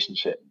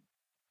relationship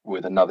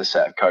with another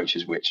set of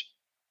coaches, which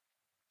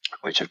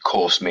of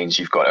course means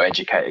you've got to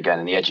educate again.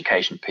 And the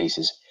education piece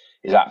is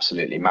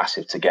absolutely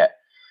massive to get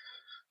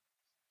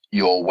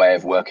your way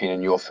of working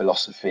and your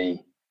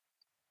philosophy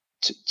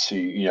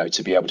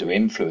to be able to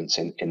influence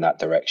in that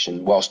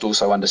direction, whilst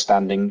also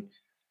understanding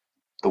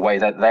the way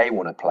that they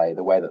want to play,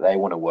 the way that they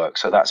want to work.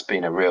 So that's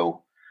been a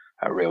real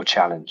real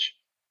challenge.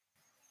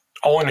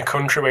 All in a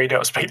country where you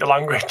don't speak the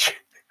language.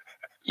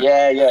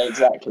 Yeah,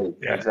 exactly.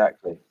 Yeah.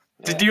 Exactly.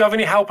 Yeah. Do you have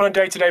any help on a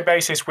day-to-day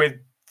basis with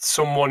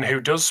someone who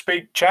does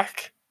speak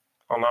Czech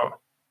or no?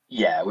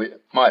 Yeah,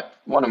 my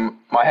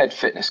head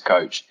fitness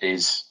coach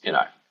is,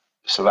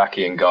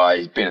 Slovakian guy.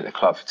 He's been at the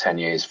club for 10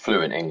 years,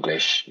 fluent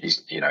English.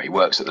 He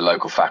works at the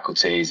local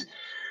faculties.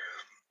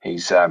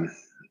 He's a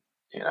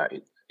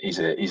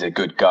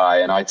good guy,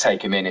 and I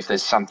take him in if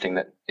there's something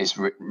that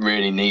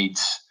really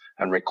needs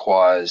and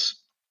requires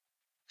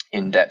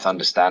in-depth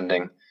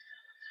understanding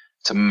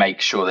to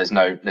make sure there's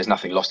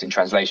nothing lost in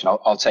translation.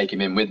 I'll take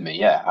him in with me.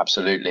 Yeah,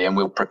 absolutely. And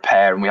we'll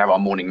prepare, and we have our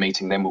morning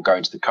meeting. Then we'll go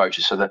into the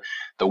coaches. So the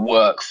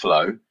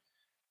workflow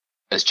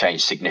has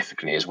changed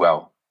significantly as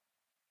well.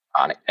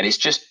 And it's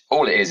just,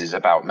 all it is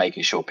about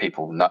making sure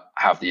people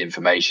have the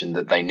information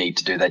that they need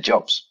to do their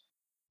jobs.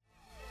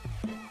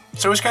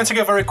 So we're just going to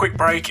take a very quick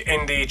break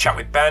in the chat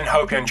with Ben.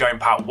 Hope you're enjoying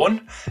part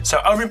 1.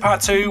 So over in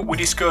part 2, we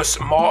discuss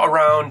more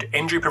around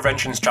injury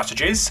prevention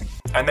strategies,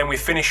 and then we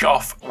finish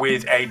off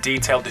with a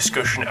detailed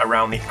discussion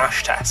around the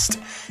ASH test.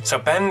 So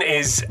Ben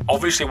is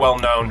obviously well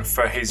known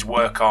for his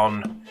work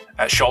on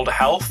shoulder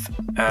health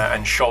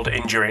and shoulder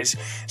injuries.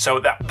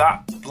 So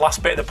that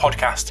last bit of the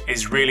podcast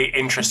is really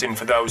interesting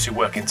for those who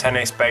work in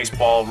tennis,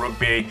 baseball,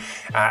 rugby,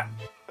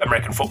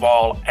 American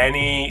football,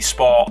 any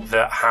sport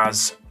that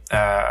has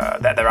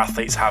that their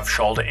athletes have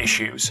shoulder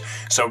issues.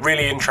 So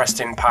really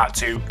interesting part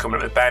 2 coming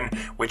up with Ben,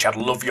 which I'd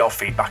love your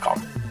feedback on.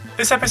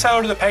 This episode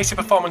of the Pacey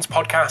Performance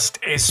Podcast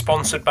is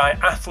sponsored by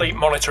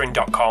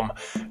AthleteMonitoring.com,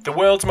 the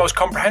world's most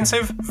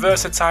comprehensive,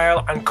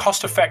 versatile and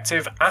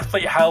cost-effective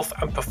athlete health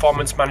and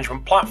performance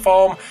management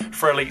platform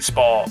for elite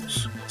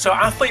sports. So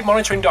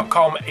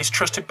AthleteMonitoring.com is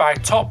trusted by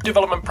top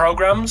development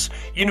programs,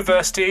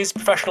 universities,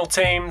 professional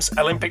teams,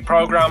 Olympic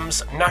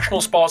programs,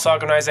 national sports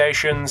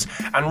organizations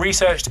and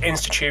research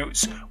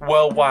institutes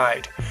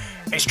worldwide.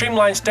 It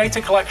streamlines data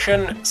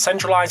collection,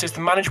 centralizes the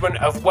management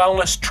of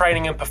wellness,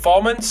 training and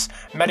performance,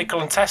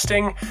 medical and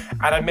testing,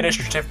 and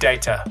administrative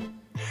data.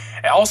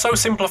 It also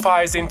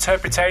simplifies the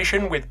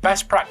interpretation with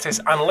best practice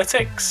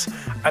analytics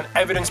and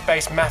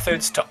evidence-based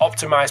methods to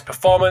optimize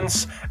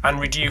performance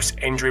and reduce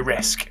injury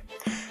risk.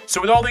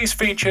 So with all these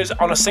features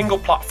on a single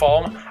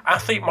platform,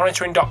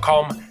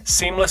 AthleteMonitoring.com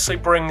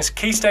seamlessly brings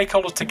key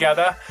stakeholders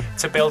together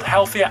to build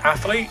healthier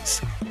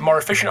athletes, more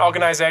efficient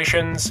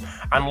organizations,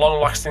 and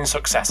long-lasting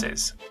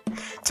successes.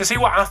 To see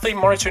what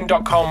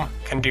AthleteMonitoring.com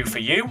can do for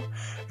you,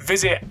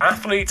 visit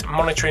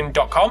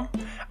AthleteMonitoring.com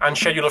and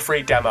schedule a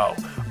free demo,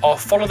 or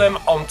follow them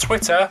on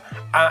Twitter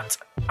at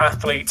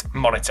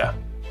AthleteMonitor.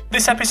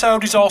 This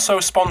episode is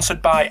also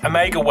sponsored by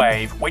Omega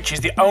Wave, which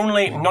is the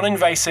only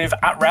non-invasive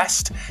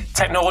at-rest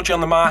technology on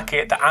the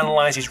market that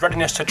analyses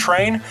readiness to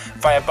train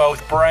via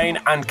both brain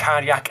and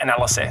cardiac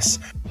analysis.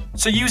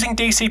 So using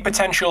DC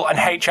potential and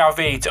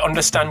HRV to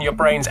understand your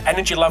brain's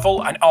energy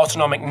level and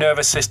autonomic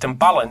nervous system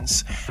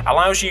balance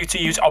allows you to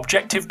use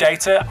objective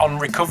data on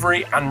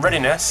recovery and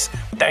readiness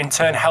that in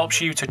turn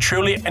helps you to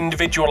truly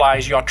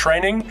individualize your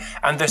training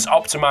and thus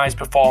optimize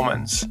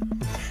performance.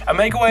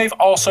 OmegaWave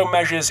also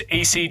measures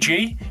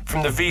ECG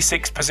from the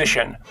V6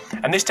 position,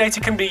 and this data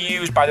can be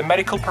used by the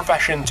medical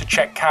profession to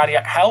check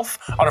cardiac health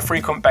on a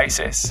frequent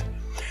basis.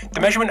 The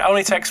measurement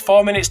only takes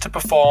 4 minutes to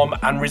perform,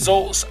 and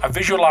results are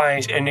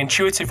visualized in an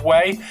intuitive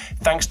way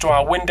thanks to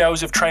our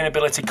windows of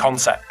trainability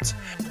concept.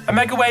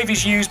 OmegaWave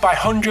is used by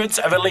hundreds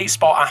of elite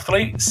sport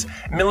athletes,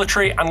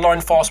 military and law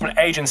enforcement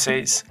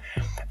agencies.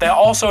 They are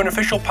also an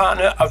official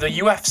partner of the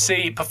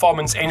UFC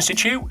Performance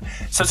Institute,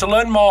 so to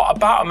learn more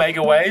about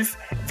OmegaWave,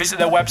 visit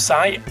their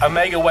website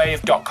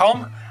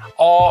omegawave.com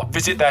or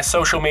visit their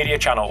social media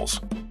channels.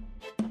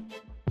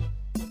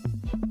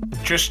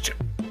 Just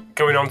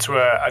going on to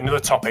another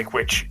topic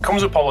which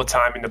comes up all the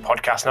time in the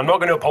podcast, and I'm not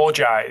going to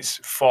apologise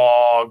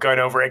for going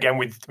over it again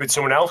with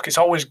someone else, because it's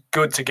always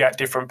good to get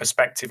different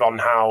perspective on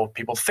how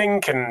people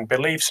think and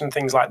beliefs and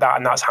things like that,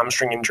 and that's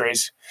hamstring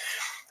injuries.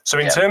 So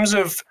in terms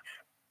of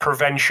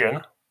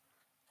prevention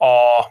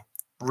or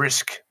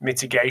risk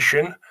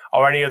mitigation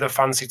or any other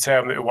fancy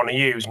term that we want to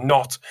use,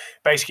 not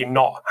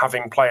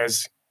having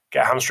players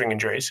get hamstring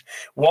injuries,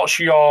 what's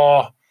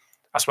your,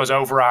 I suppose,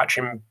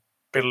 overarching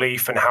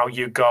belief and how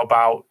you go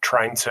about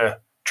trying to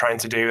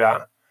do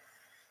that?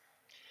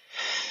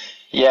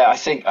 Yeah, I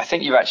think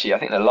you've actually, I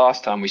think the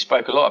last time we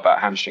spoke a lot about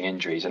hamstring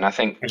injuries, and I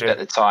think at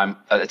the time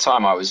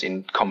I was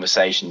in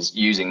conversations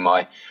using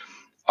my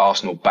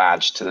Arsenal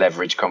badge to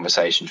leverage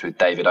conversations with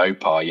David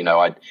Opar. You know,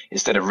 I'd,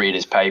 instead of read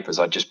his papers,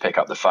 I'd just pick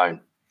up the phone.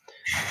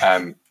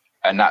 And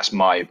that's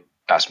my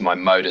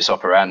modus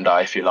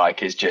operandi, if you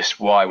like, is just,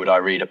 why would I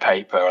read a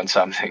paper on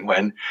something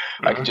when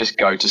I can just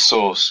go to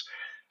source?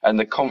 And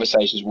the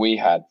conversations we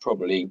had,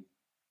 probably,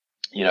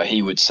 you know,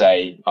 he would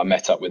say, I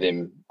met up with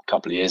him a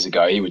couple of years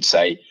ago, he would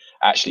say,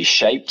 actually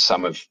shaped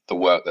some of the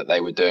work that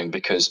they were doing,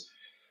 because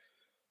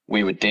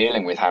we were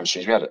dealing with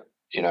hamstrings. We had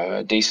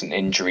a decent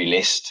injury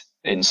list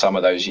in some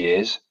of those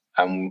years,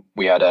 and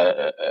we had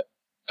a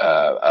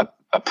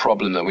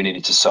problem that we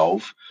needed to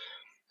solve.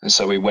 And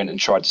so we went and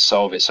tried to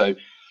solve it. So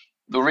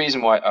the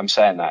reason why I'm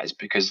saying that is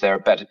because there are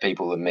better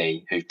people than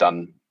me who've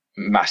done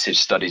massive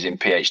studies in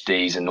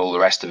PhDs and all the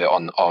rest of it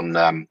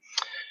on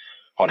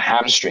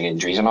hamstring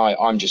injuries, and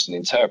I'm just an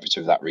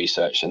interpreter of that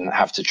research and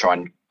have to try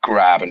and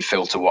grab and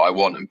filter what I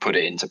want and put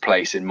it into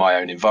place in my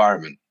own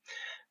environment.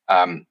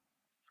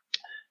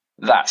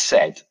 That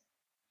said,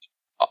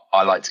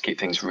 I like to keep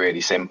things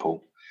really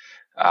simple,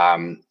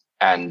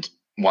 and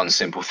one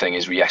simple thing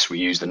is we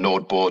use the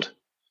Nord board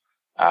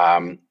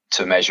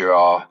to measure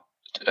our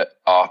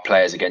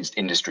players against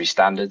industry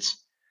standards.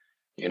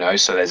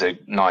 So there's a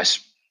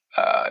nice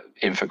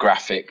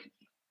infographic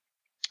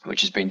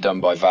which has been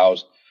done by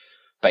Vald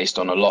based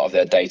on a lot of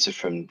their data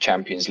from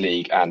Champions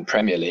League and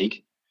Premier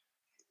League,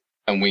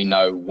 and we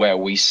know where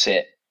we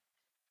sit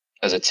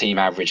as a team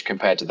average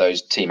compared to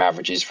those team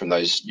averages from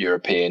those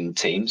European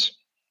teams.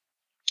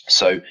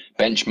 So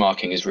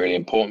benchmarking is really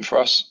important for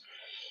us,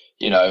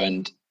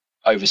 and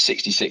over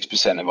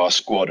 66% of our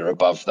squad are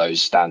above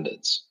those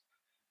standards,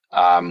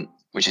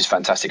 which is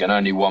fantastic. And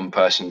only one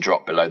person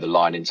dropped below the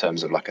line in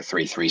terms of like a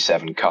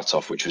 337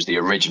 cutoff, which was the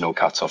original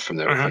cutoff from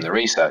the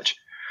research.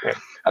 Yeah.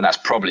 And that's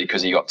probably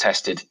because he got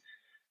tested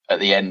at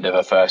the end of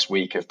a first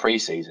week of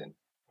preseason.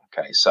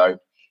 Okay, so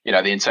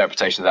the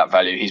interpretation of that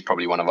value, he's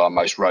probably one of our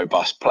most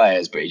robust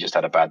players, but he just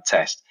had a bad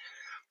test.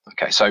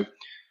 Okay, so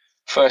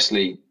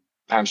firstly,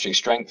 hamstring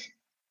strength.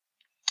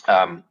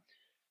 And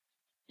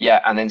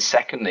then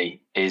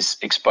secondly is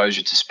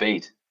exposure to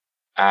speed.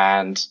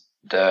 And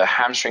the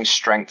hamstring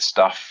strength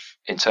stuff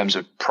in terms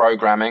of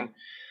programming,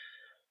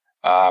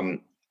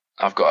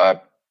 I've got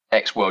a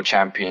ex-world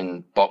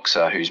champion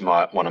boxer who's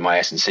one of my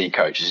S&C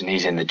coaches, and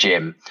he's in the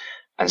gym.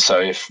 And so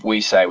if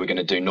we say we're going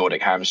to do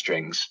Nordic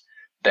hamstrings,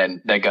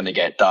 then they're going to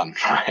get done,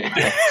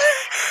 right?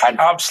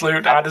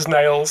 Absolute hard as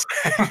nails.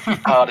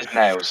 Hard as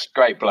nails.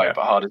 Great bloke,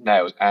 but hard as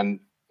nails.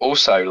 And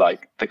also,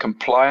 like, the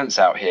compliance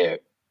out here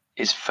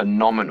is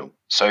phenomenal.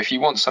 So if you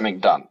want something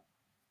done,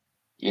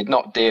 you're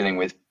not dealing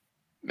with,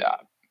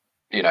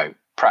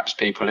 perhaps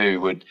people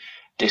who would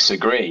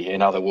disagree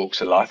in other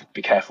walks of life.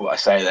 Be careful what I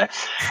say there.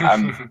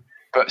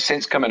 But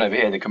since coming over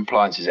here, the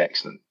compliance is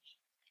excellent.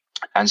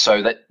 And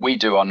so that we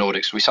do our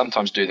Nordics, we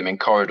sometimes do them in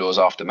corridors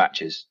after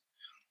matches,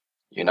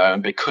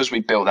 and because we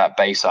built that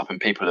base up and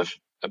people have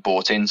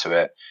bought into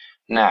it,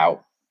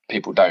 now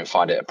people don't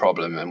find it a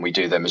problem, and we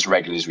do them as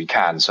regularly as we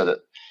can so that,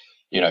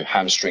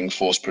 hamstring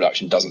force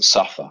production doesn't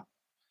suffer.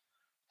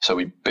 So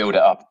we build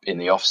it up in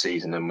the off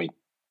season and we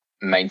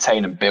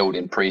maintain and build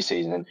in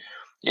pre-season.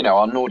 And,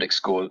 our Nordic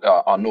score,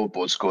 our Nord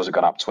board scores have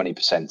gone up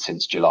 20%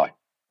 since July,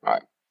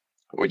 right?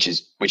 Which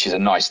is a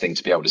nice thing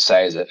to be able to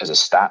say as a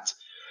stat.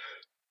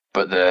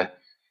 But the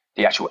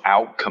actual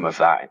outcome of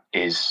that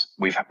is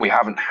we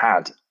haven't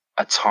had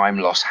a time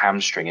loss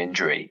hamstring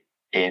injury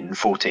in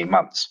 14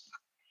 months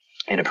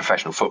in a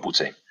professional football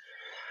team,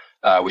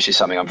 which is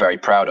something I'm very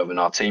proud of, and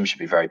our team should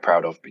be very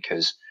proud of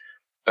because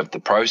of the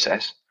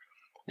process.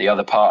 The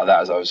other part of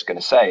that, as I was going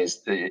to say,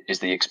 is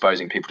the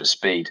exposing people to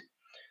speed.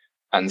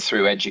 And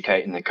through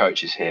educating the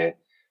coaches here,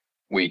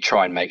 we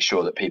try and make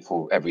sure that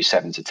people every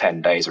 7 to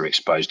 10 days are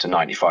exposed to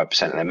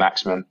 95% of their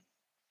maximum.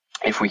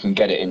 If we can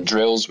get it in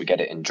drills, we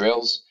get it in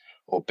drills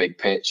or big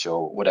pitch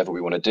or whatever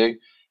we want to do.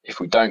 If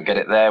we don't get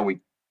it there,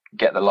 we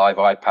get the live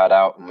iPad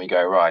out and we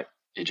go, right,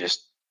 you're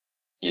just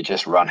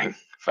running,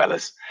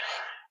 fellas.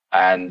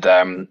 And,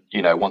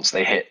 once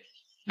they hit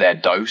their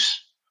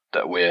dose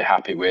that we're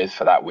happy with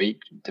for that week,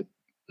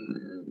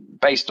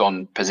 based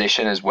on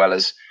position as well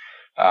as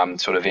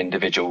sort of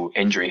individual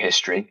injury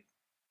history,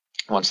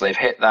 once they've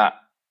hit that,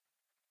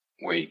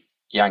 we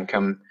yank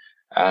them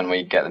and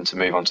we get them to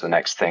move on to the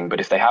next thing.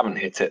 But if they haven't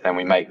hit it, then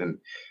we make them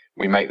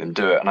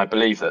do it. And I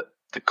believe that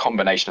the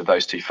combination of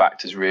those two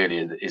factors really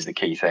is the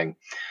key thing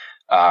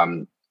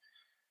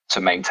to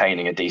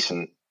maintaining a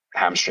decent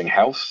hamstring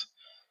health.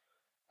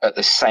 At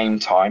the same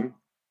time,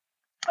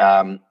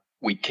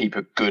 we keep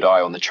a good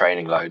eye on the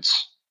training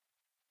loads.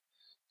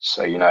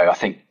 So, I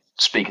think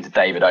speaking to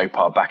David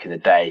Opar back in the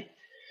day,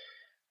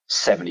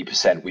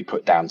 70% we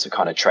put down to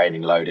kind of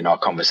training load in our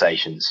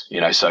conversations,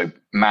 so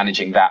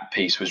managing that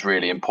piece was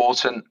really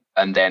important.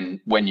 And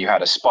then when you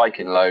had a spike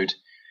in load,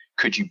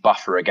 could you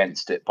buffer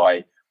against it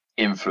by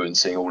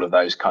influencing all of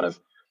those kind of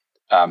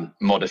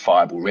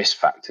modifiable risk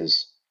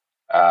factors?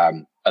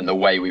 And the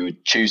way we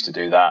would choose to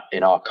do that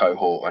in our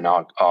cohort and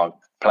our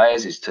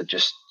players is to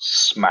just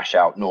smash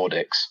out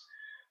Nordics.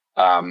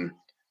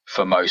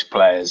 For most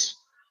players,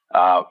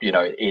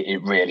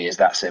 it really is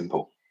that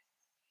simple.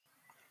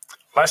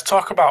 Let's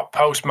talk about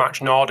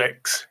post-match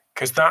Nordics,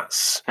 because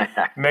that's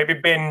maybe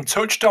been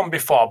touched on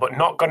before, but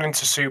not gone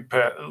into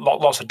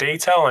lots of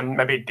detail, and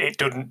maybe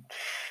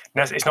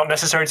it's not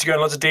necessary to go in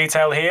lots of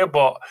detail here.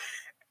 But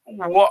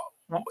what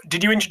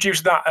did you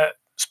introduce that at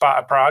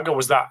Sparta Prague, or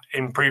was that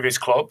in previous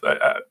club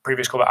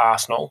at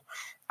Arsenal?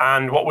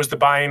 And what was the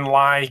buy-in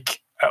like?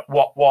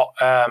 What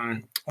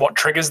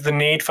triggers the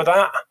need for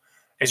that?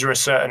 Is there a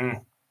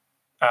certain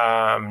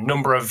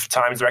number of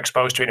times they're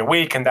exposed to in a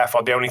week, and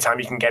therefore the only time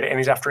you can get it in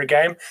is after a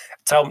game?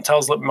 Tell us a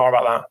little bit more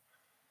about that.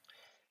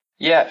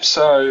 Yeah,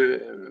 so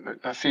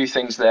a few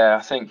things there.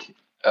 I think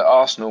at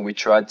Arsenal, we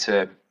tried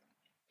to,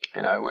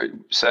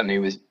 certainly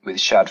with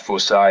Shad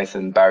Forsyth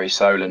and Barry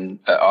Solan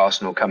at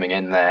Arsenal coming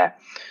in there,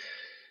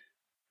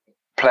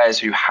 players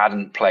who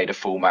hadn't played a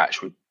full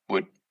match would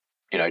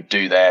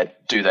do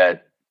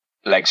their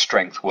leg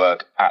strength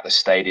work at the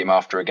stadium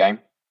after a game.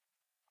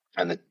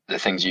 And the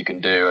things you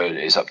can do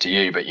is up to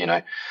you, but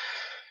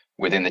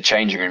within the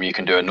changing room, you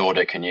can do a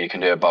Nordic and you can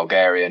do a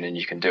Bulgarian and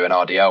you can do an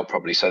RDL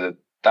probably. So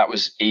that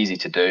was easy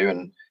to do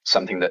and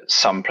something that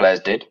some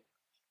players did.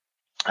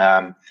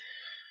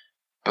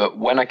 But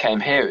when I came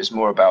here, it was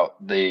more about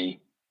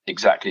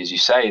exactly as you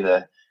say,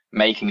 the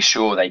making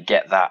sure they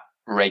get that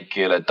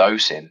regular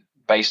dose in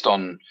based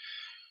on,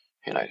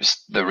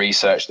 the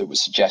research that would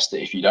suggest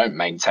that if you don't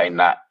maintain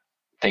that,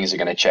 things are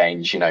going to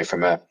change,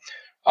 from a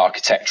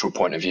architectural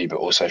point of view, but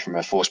also from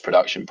a force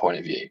production point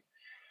of view.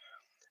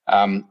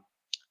 And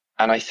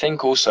I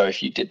think also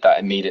if you did that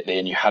immediately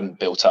and you hadn't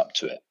built up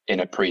to it in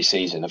a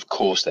pre-season, of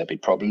course, there'd be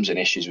problems and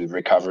issues with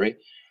recovery.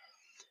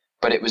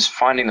 But it was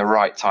finding the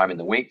right time in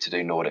the week to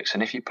do Nordics.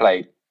 And if you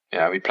played,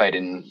 we played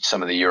in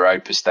some of the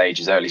Europa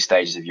stages, early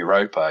stages of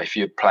Europa. If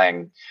you're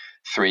playing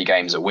 3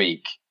 games a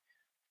week,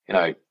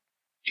 you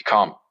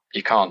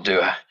can't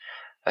do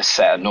a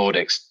set of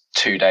Nordics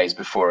 2 days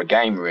before a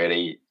game,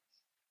 really,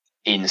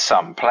 in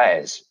some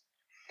players.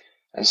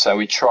 And so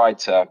we tried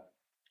to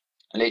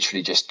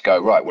literally just go,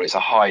 right, well, it's a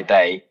high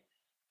day.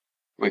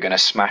 We're going to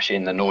smash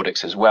in the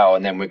Nordics as well.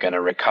 And then we're going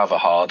to recover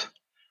hard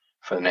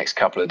for the next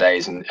couple of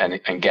days and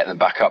get them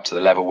back up to the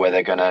level where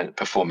they're going to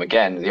perform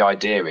again. The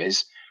idea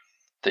is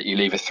that you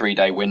leave a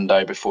 3-day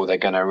window before they're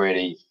going to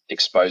really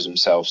expose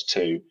themselves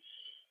to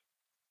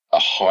a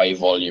high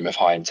volume of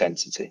high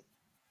intensity.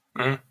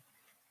 Mm-hmm.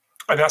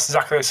 And that's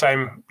exactly the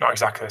same, not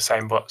exactly the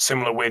same, but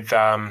similar with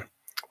the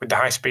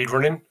high speed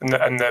running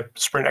and the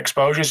sprint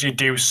exposures. You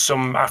do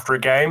some after a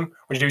game.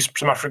 Would you do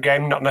some after a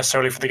game, not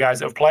necessarily for the guys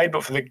that have played,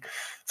 but for the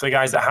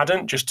guys that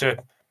hadn't, just to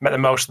make the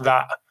most of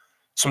that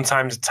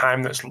sometimes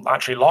time that's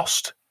actually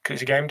lost because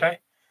it's a game day?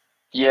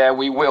 Yeah,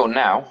 we will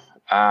now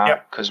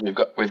because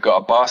we've got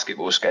a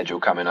basketball schedule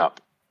coming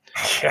up.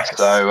 Yes.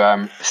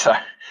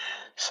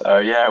 So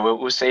yeah,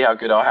 we'll see how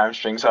good our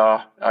hamstrings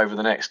are over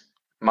the next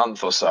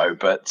month or so.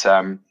 But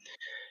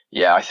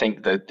yeah, I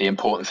think the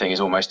important thing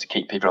is almost to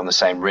keep people on the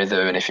same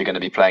rhythm. And if you're going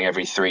to be playing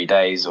every 3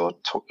 days or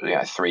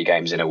 3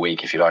 games in a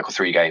week, if you like, or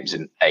 3 games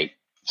in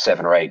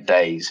 7 or 8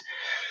 days,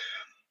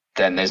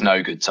 then there's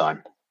no good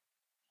time.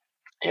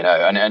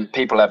 And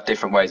people have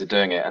different ways of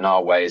doing it, and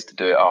our way is to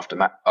do it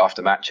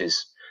after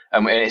matches,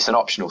 and it's an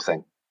optional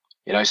thing,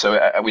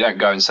 So we don't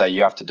go and say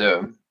you have to do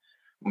them.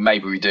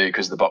 Maybe we do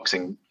because the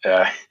boxing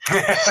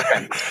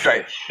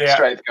straight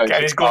coach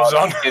get his gloves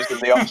on gives them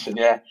the option.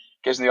 Yeah,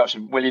 gives them the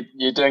option. Will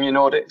you doing your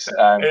Nordics?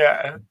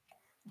 Yeah.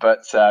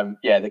 But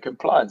the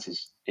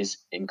compliance is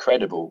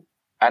incredible,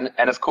 and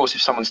of course,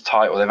 if someone's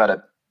tight or they've had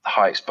a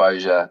high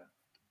exposure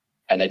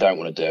and they don't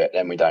want to do it,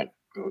 then we don't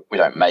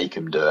make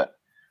them do it.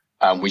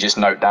 We just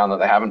note down that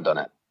they haven't done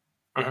it.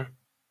 Mm-hmm.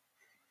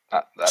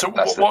 So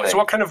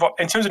what kind of,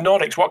 in terms of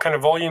Nordics, what kind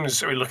of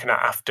volumes are we looking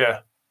at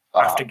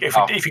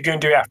if you're going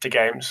to do it after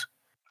games?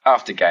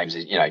 After games,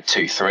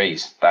 2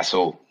 threes. That's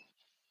all.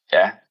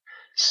 Yeah.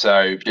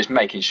 So just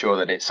making sure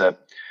that it's a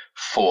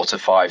 4 to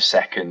 5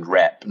 second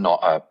rep,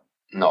 not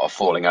a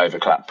falling over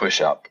clap push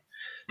up.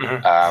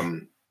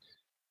 Mm-hmm.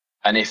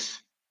 And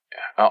if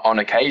on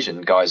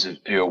occasion, guys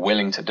who are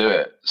willing to do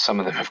it, some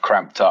of them have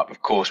cramped up.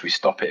 Of course, we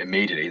stop it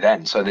immediately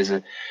then. So there's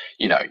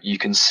you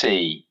can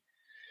see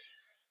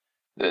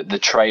the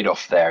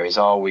trade-off there is,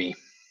 are we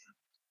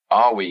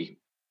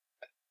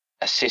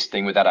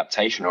assisting with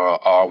adaptation,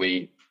 or are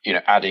we,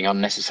 adding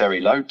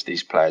unnecessary load to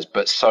these players?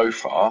 But so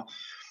far,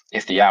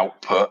 if the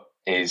output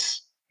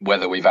is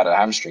whether we've had a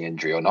hamstring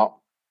injury or not,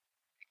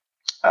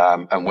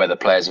 and whether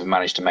players have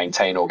managed to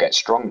maintain or get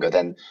stronger,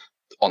 then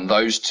on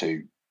those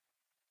 2,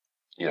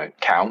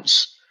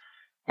 counts,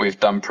 we've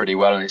done pretty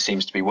well and it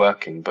seems to be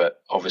working.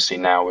 But obviously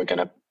now we're going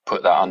to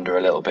put that under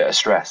a little bit of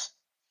stress.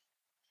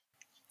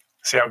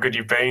 See how good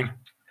you've been.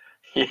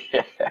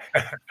 Yeah.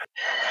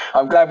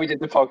 I'm glad we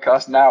did the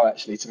podcast now,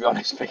 actually, to be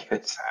honest,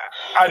 because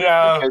I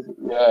know.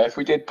 If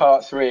we did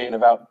part 3 in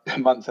about a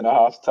month and a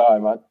half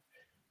time,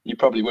 you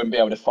probably wouldn't be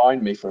able to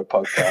find me for a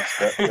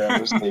podcast,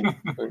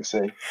 but we'll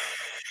see.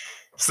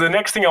 So the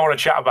next thing I want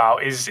to chat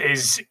about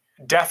is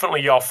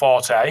definitely your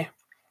forte,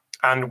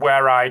 and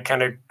where I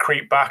kind of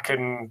creep back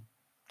and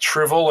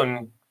shrivel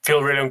and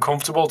feel really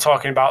uncomfortable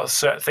talking about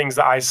certain things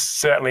that I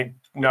certainly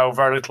know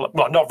very little,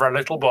 well, not very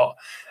little, but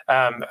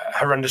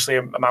horrendously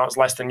amounts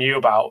less than you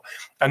about,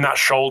 and that's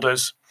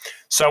shoulders.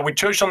 So we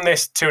touched on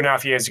this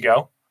 2.5 years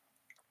ago,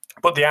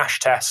 but the ASH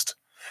test.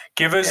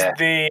 Give us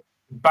the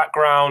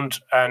background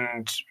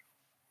and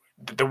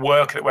the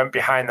work that went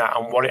behind that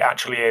and what it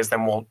actually is,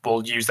 then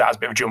we'll use that as a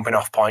bit of a jumping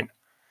off point.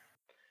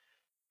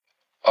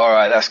 All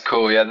right, that's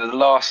cool. Yeah,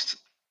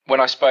 when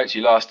I spoke to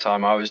you last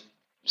time, I was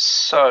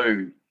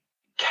so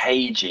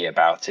cagey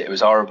about it. It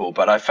was horrible,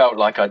 but I felt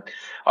like I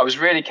was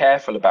really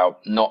careful about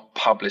not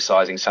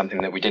publicizing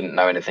something that we didn't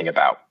know anything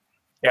about.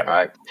 Yeah.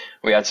 Right.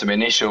 We had some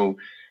initial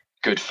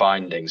good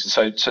findings.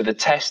 So the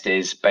test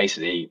is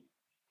basically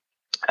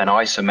an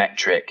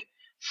isometric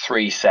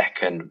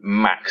 3-second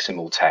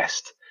maximal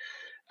test.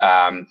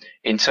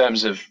 In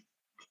terms of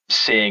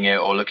seeing it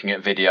or looking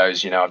at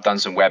videos, I've done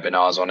some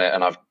webinars on it,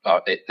 and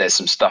there's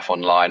some stuff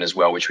online as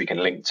well which we can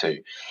link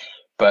to.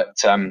 But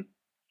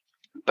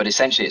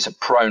essentially, it's a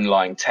prone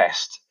lying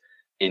test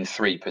in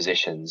 3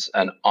 positions,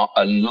 and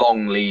a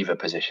long lever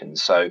position.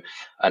 So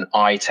an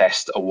I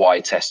test, a Y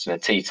test, and a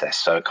T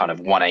test. So kind of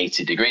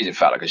 180 degrees. In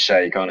fact, I could show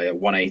you kind of a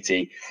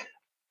 180,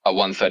 a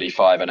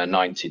 135, and a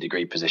 90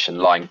 degree position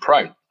lying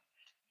prone.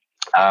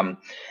 And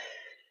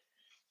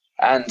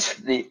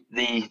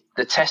the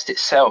test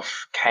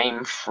itself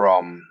came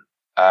from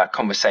a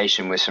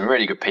conversation with some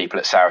really good people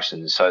at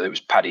Saracens. So there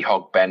was Paddy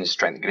Hogben,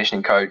 strength and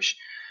conditioning coach,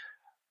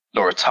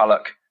 Laura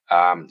Tullock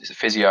is a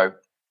physio,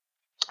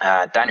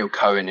 Daniel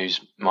Cohen,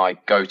 who's my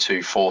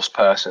go-to force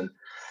person,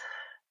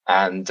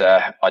 and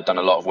I'd done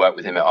a lot of work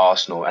with him at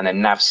Arsenal, and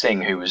then Nav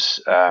Singh, who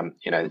was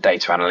the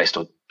data analyst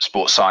or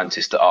sports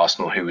scientist at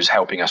Arsenal, who was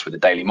helping us with the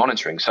daily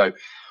monitoring. So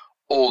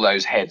all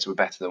those heads were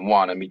better than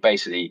one, and we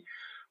basically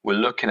were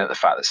looking at the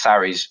fact that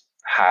Sarries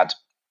had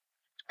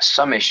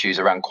some issues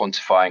around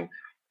quantifying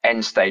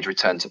end stage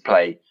return to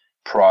play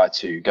prior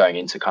to going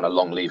into kind of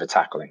long lever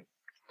tackling.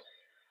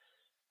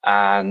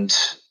 And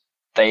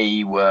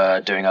they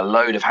were doing a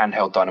load of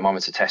handheld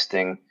dynamometer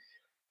testing.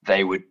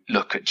 They would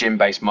look at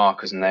gym-based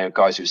markers, and they were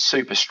guys who were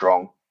super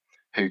strong,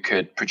 who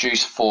could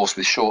produce force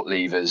with short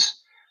levers,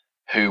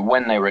 who,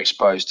 when they were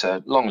exposed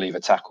to long lever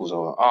tackles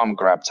or arm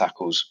grab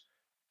tackles,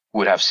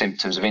 would have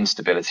symptoms of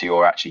instability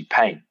or actually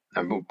pain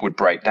and would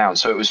break down.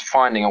 So it was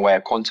finding a way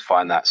of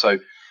quantifying that. So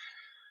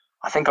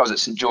I think I was at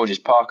St George's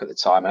Park at the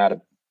time, and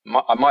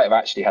I might have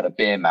actually had a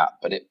beer mat,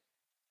 but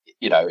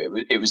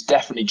it was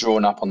definitely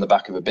drawn up on the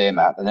back of a beer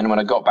mat. And then when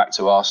I got back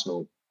to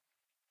Arsenal,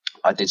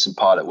 I did some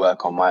pilot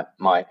work on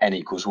my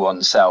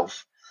N=1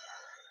 self,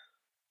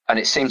 and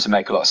it seemed to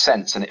make a lot of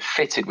sense, and it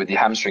fitted with the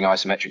hamstring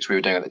isometrics we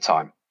were doing at the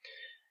time.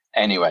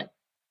 Anyway,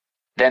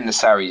 then the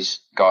Sarries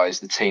guys,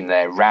 the team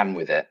there, ran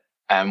with it.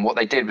 And what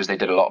they did was they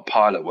did a lot of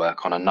pilot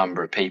work on a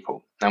number of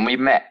people. And we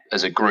met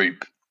as a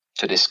group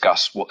to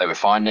discuss what they were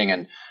finding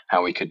and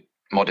how we could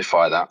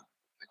modify that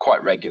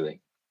quite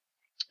regularly.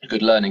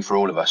 Good learning for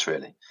all of us,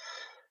 really,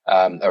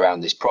 around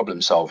this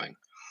problem solving.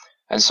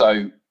 And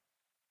so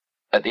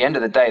at the end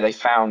of the day, they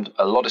found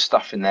a lot of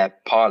stuff in their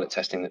pilot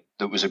testing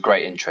that was of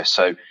great interest.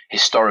 So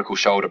historical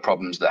shoulder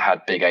problems that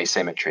had big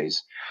asymmetries,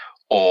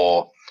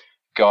 or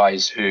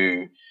guys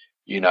who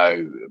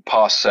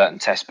passed certain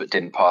tests but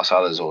didn't pass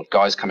others, or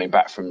guys coming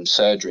back from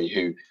surgery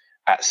who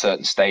at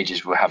certain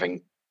stages were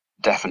having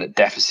definite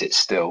deficits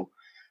still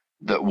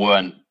that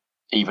weren't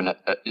even,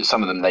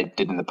 some of them they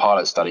did in the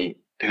pilot study,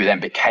 who then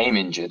became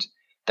injured.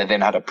 They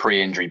then had a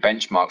pre-injury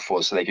benchmark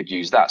for, so they could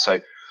use that. So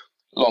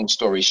long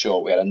story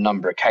short, we had a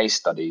number of case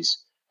studies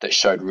that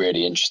showed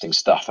really interesting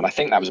stuff. And I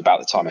think that was about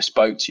the time I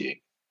spoke to you.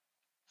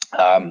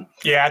 I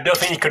don't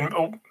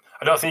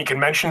think you can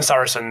mention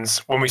Saracens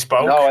when we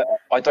spoke. No,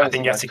 I don't. I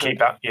think you have to keep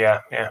that. Yeah.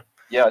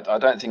 I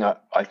don't think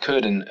I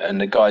could,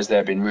 and the guys there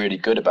have been really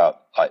good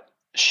about like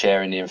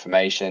sharing the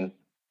information.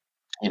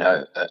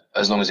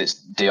 As long as it's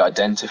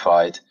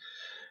de-identified,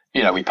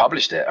 we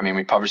published it. I mean,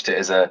 we published it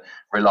as a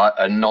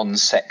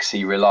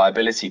non-sexy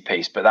reliability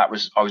piece, but I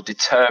was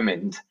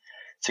determined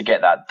to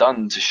get that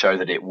done to show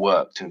that it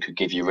worked and could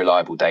give you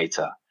reliable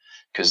data,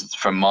 because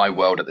from my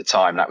world at the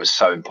time, that was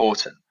so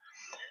important.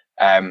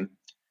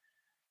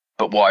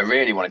 But what I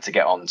really wanted to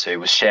get onto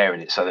was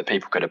sharing it so that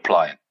people could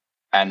apply it.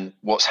 And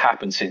what's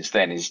happened since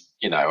then is,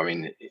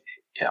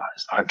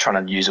 I'm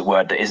trying to use a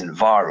word that isn't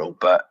viral,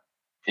 but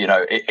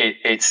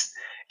it's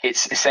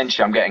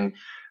essentially I'm getting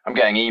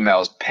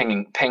emails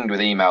pinged with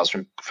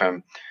emails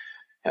from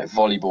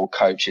volleyball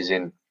coaches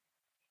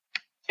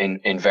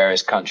in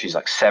various countries,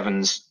 like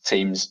sevens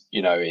teams,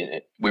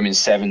 women's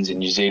sevens in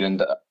New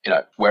Zealand,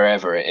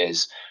 wherever it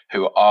is,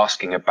 who are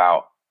asking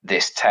about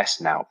this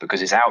test now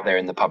because it's out there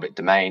in the public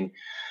domain.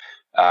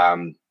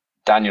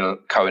 Daniel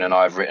Cohen and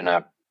I have written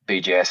a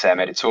BJSM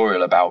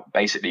editorial about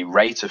basically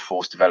rate of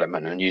force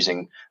development and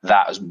using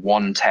that as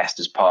one test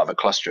as part of a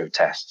cluster of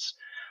tests,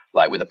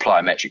 like with a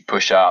plyometric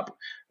push-up,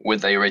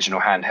 with the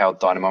original handheld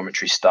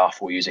dynamometry stuff,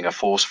 or using a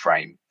force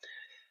frame.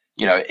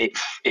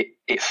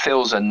 It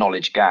fills a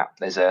knowledge gap.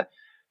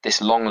 This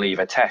long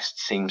lever test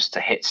seems to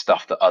hit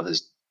stuff that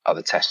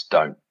other tests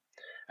don't,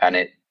 and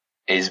it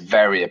is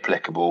very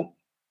applicable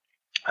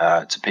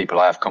to people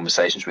I have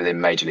conversations with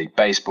in Major League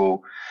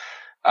Baseball.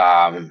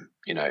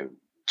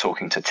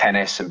 Talking to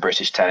tennis and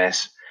British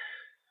tennis,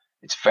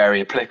 it's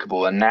very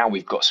applicable. And now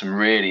we've got some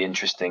really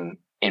interesting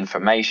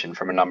information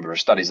from a number of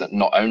studies that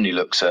not only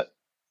looks at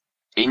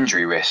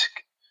injury risk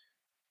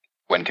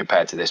when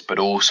compared to this, but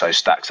also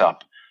stacks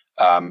up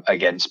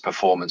against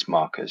performance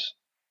markers.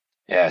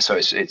 Yeah, so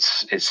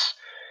it's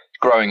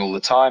growing all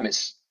the time.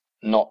 It's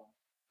not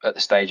at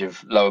the stage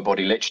of lower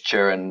body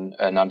literature and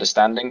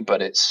understanding,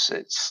 but it's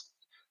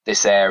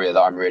this area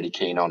that I'm really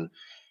keen on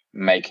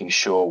making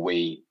sure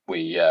we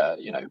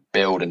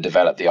build and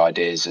develop the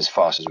ideas as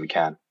fast as we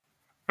can.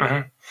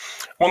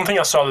 Mm-hmm. One thing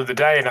I saw the other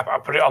day, and I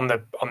put it on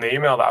the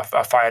email that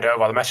I fired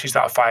over, the message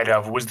that I fired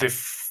over, was the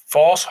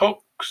force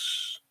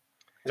hooks.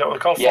 Is that what they're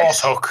called?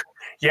 Yes. Force hook.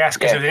 Yes,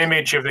 because there's an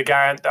image of the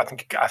guy. I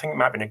think it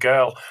might have been a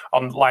girl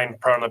lying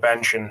prone on the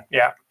bench, and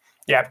yeah.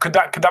 Could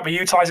that be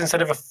utilised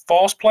instead of a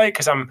force plate?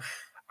 Because I'm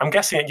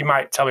guessing it. You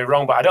might tell me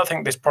wrong, but I don't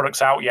think this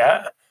product's out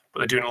yet. But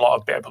they're doing a lot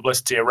of bit of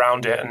publicity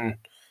around it, and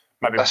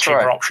maybe a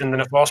cheaper option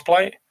than a force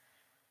plate.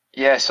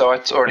 Yeah. So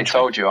I already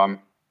told you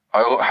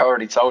I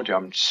already told you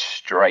I'm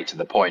straight to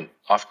the point.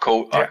 I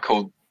called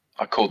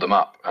them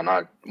up and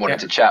I wanted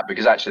to chat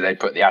because actually they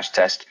put the Ash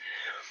test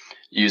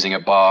using a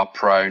bar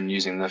prone,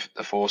 using the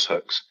force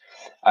hooks,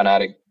 and I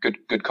had a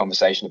good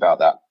conversation about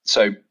that.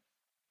 So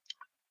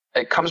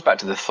it comes back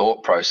to the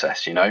thought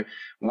process.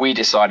 We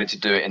decided to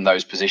do it in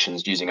those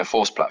positions using a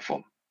force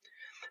platform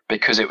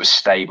because it was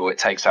stable. It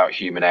takes out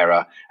human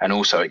error, and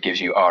also it gives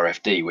you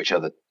RFD, which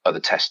other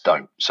tests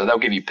don't. So they'll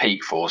give you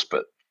peak force,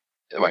 but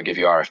it won't give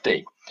you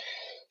RFD.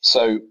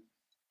 So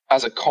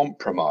as a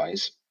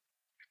compromise,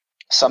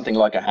 something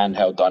like a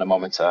handheld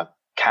dynamometer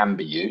can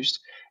be used.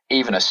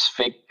 Even a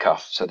SFIG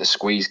cuff, so the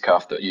squeeze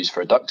cuff that used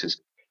for adductors,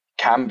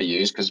 can be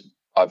used because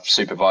I've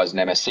supervised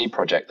an MSc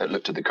project that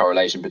looked at the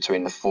correlation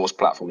between the force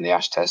platform and the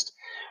Ash test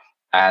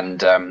and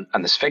the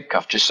SFIG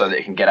cuff, just so that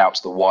it can get out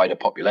to the wider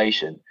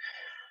population.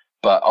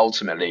 But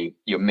ultimately,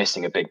 you're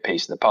missing a big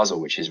piece of the puzzle,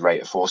 which is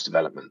rate of force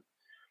development.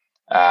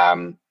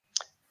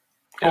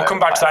 We'll come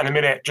back to that in a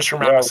minute. Just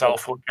remind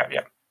myself.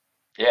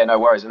 Yeah, no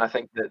worries. And I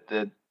think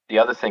that the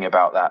other thing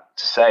about that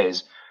to say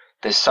is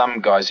there's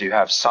some guys who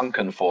have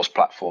sunken force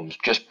platforms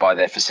just by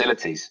their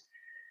facilities,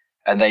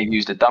 and they've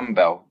used a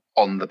dumbbell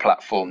on the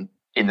platform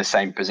in the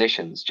same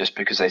positions just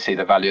because they see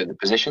the value of the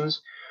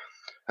positions.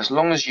 As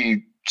long as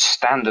you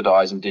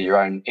standardize and do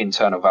your own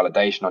internal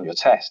validation on your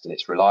test and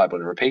it's reliable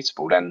and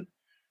repeatable, then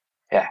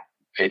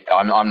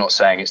I'm not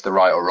saying it's the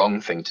right or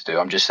wrong thing to do.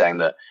 I'm just saying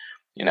that,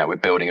 we're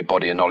building a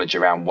body of knowledge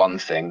around one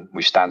thing.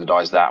 We've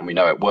standardized that and we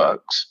know it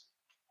works.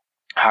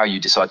 How you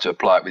decide to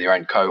apply it with your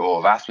own cohort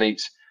of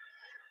athletes.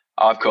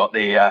 I've got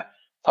the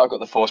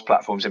force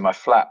platforms in my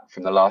flat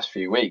from the last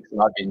few weeks,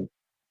 and I've been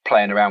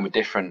playing around with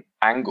different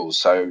angles.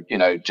 So,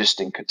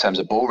 just in terms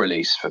of ball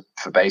release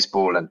for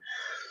baseball, and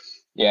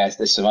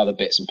there's some other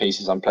bits and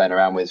pieces I'm playing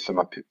around with for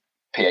my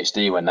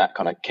PhD when that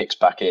kind of kicks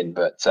back in.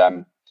 But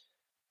I'm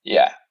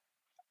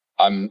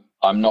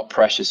not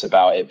precious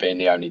about it being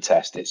the only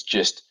test. It's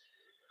just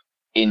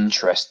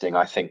interesting,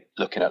 I think,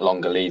 looking at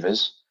longer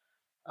levers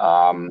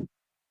and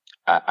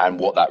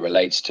what that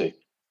relates to.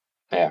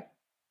 Yeah.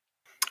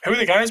 Who are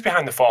the guys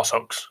behind the force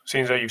hooks?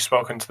 Seems though you've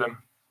spoken to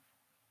them.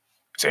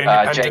 Is it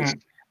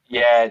independent?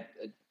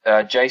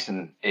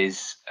 Jason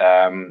is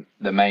the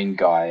main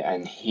guy,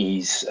 and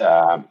he's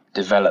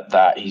developed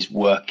that. He's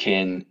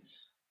working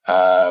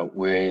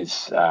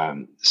with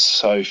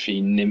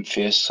Sophie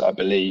Nymphius, I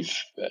believe,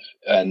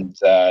 and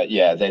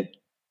they're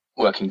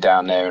working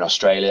down there in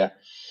Australia.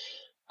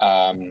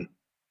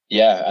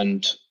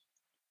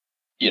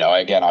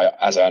 Again,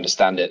 as I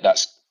understand it,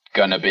 that's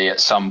going to be at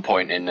some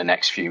point in the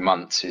next few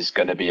months is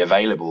going to be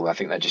available. I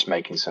think they're just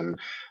making some,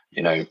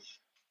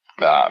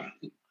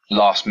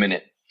 last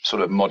minute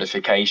sort of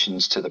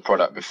modifications to the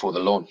product before the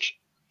launch.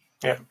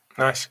 Yeah,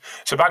 nice.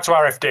 So back to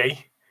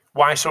RFD.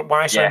 Why so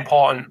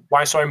important?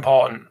 Why so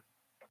important?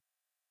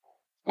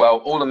 Well,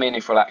 all the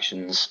meaningful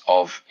actions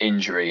of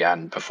injury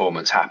and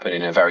performance happen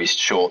in a very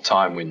short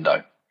time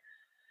window.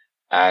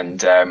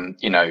 And,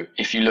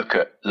 if you look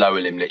at lower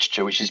limb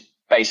literature, which is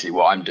basically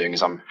what I'm doing,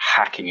 is I'm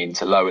hacking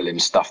into lower limb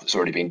stuff that's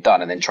already been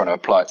done and then trying to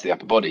apply it to the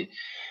upper body,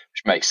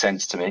 which makes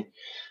sense to me.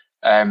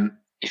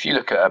 If you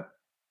look at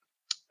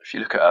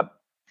a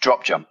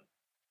drop jump,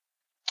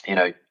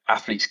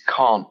 athletes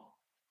can't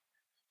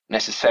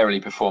necessarily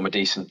perform a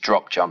decent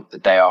drop jump the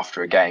day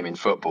after a game in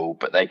football,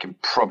 but they can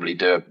probably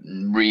do a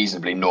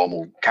reasonably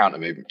normal counter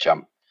movement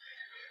jump.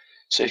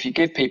 So if you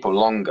give people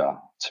longer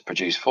to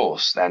produce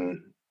force,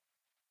 then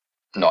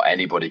not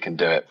anybody can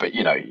do it, but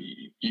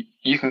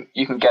you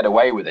can get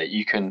away with it.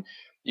 You can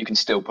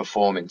still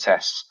perform in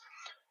tests.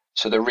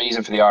 So the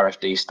reason for the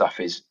RFD stuff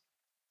is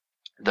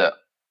that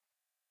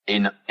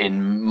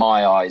in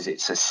my eyes,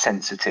 it's a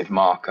sensitive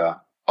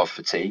marker of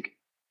fatigue,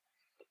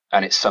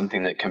 and it's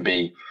something that can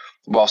be,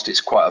 whilst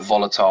it's quite a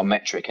volatile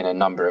metric in a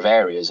number of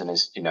areas, and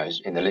as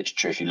in the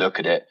literature, if you look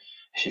at it,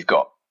 if you've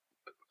got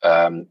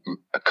a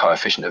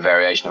coefficient of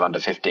variation of under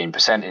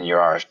 15% in your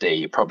RFD,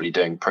 you're probably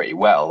doing pretty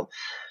well.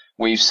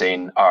 We've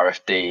seen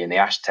RFD in the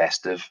Ash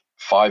test of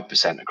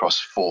 5% across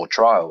 4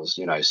 trials,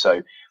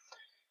 so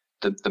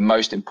the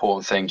most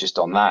important thing just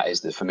on that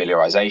is the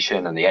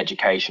familiarization and the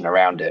education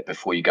around it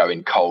before you go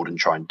in cold and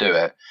try and do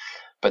it.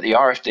 But the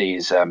RFD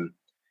is,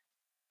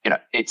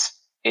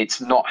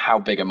 it's not how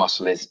big a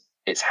muscle is,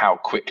 it's how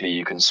quickly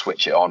you can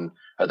switch it on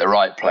at the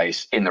right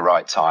place in the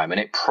right time.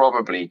 And it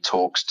probably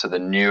talks to the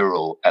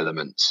neural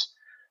elements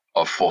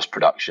of force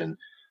production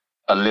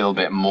a little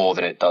bit more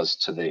than it does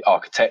to the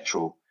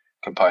architectural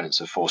components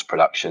of force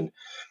production.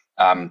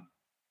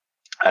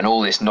 And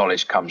all this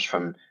knowledge comes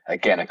from,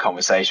 again, a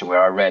conversation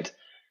where I read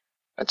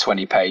a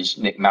 20-page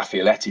Nick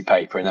Maffioletti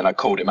paper, and then I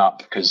called him up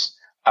because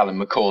Alan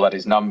McCall had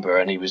his number,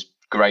 and he was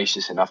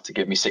gracious enough to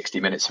give me 60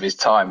 minutes of his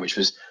time, which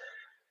was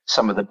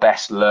some of the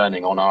best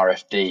learning on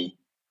RFD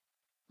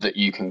that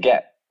you can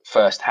get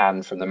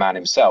firsthand from the man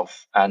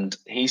himself. And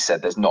he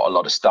said there's not a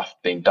lot of stuff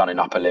being done in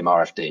upper limb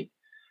RFD.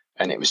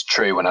 And it was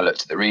true when I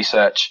looked at the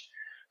research.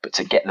 But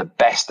to get the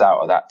best out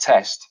of that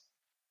test,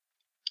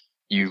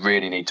 you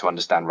really need to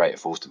understand rate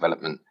of force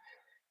development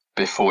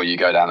before you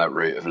go down that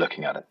route of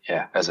looking at it,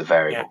 as a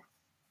variable. Yeah.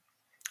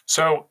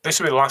 So this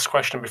will be the last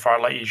question before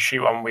I let you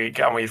shoot on. We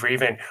get on with your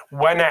evening.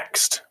 Where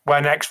next?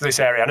 Where next for this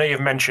area? I know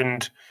you've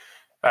mentioned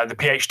the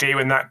PhD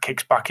when that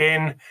kicks back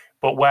in,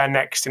 but where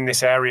next in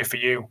this area for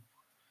you?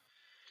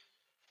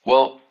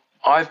 Well,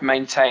 I've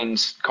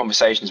maintained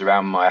conversations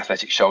around my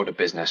athletic shoulder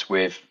business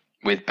with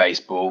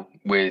baseball,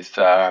 with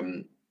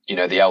the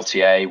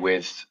LTA,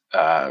 with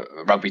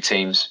rugby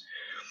teams.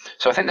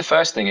 So I think the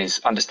first thing is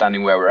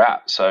understanding where we're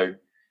at. So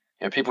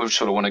people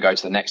sort of want to go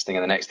to the next thing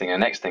and the next thing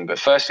and the next thing. But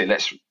firstly,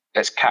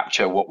 let's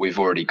capture what we've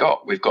already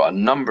got. We've got a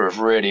number of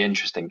really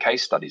interesting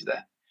case studies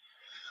there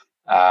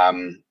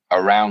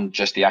around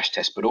just the ASH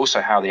test, but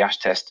also how the ASH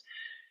test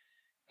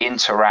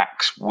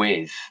interacts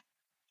with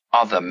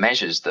other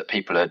measures that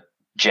people are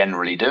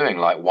generally doing,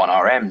 like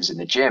 1RMs in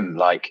the gym,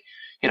 like,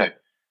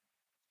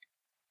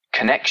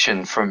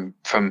 connection from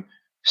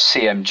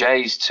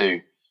CMJs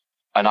to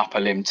an upper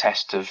limb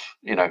test of,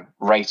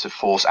 rate of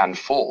force and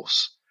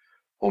force.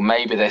 Or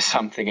maybe there's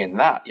something in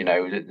that,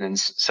 and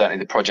certainly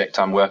the project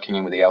I'm working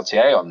in with the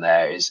LTA on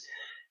there is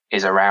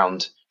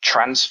around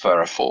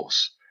transfer of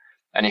force.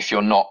 And if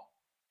you're not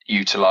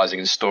utilizing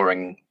and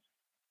storing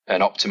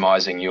and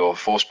optimizing your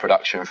force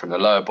production from the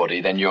lower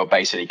body, then you're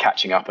basically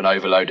catching up and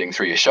overloading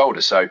through your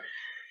shoulder. So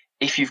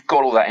if you've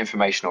got all that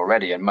information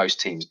already, and most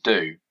teams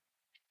do,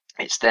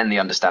 it's then the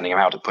understanding of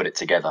how to put it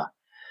together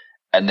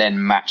and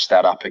then match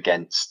that up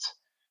against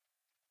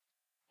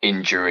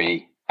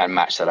injury and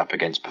match that up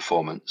against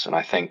performance. And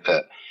I think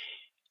that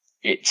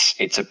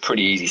it's a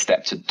pretty easy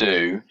step to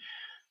do,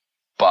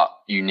 but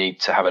you need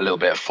to have a little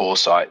bit of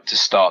foresight to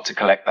start to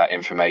collect that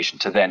information,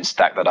 to then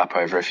stack that up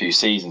over a few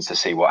seasons to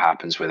see what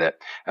happens with it.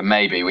 And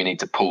maybe we need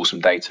to pull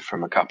some data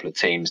from a couple of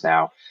teams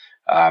now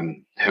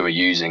who are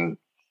using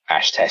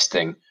ASH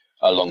testing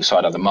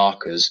alongside other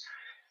markers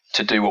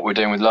to do what we're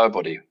doing with lower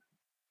body,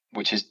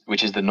 which is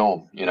the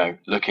norm,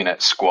 looking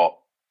at squat,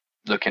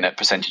 looking at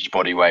percentage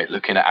body weight,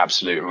 looking at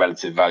absolute and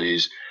relative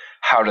values.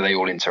 How do they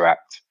all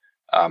interact?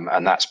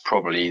 And that's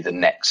probably the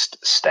next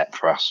step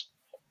for us.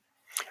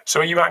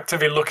 So are you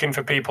actively looking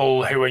for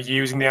people who are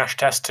using the ASH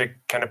test to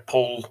kind of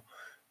pull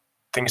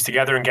things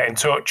together and get in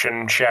touch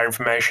and share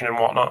information and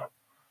whatnot?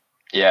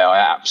 Yeah, I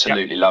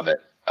absolutely love it.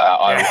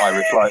 I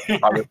reply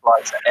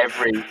to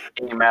every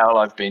email.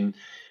 I've been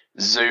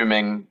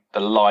Zooming the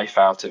life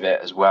out of it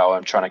as well.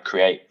 I'm trying to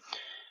create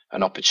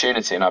an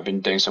opportunity, and I've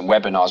been doing some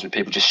webinars with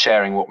people just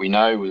sharing what we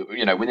know,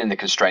 within the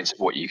constraints of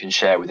what you can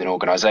share within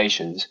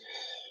organizations.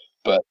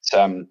 But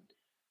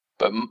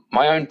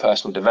my own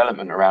personal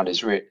development around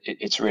it's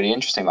really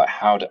interesting. Like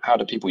how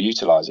do people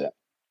utilize it?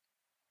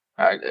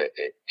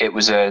 It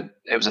was a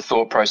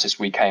thought process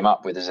we came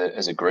up with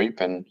as a group,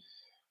 and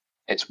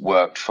it's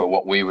worked for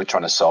what we were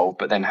trying to solve.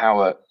 But then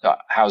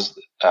how's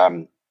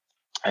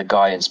a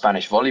guy in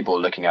Spanish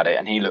volleyball looking at it,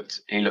 and he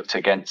looked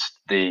against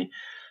the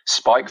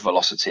spike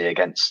velocity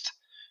against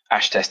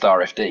ASH test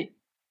RFD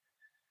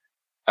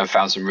and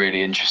found some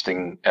really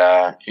interesting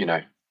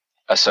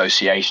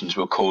associations,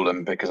 we'll call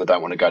them, because I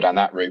don't want to go down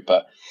that route,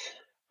 but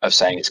of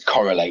saying it's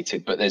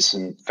correlated, but there's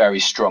some very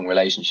strong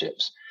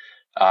relationships.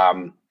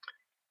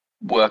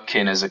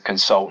 Working as a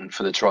consultant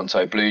for the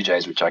Toronto Blue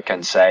Jays, which I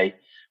can say,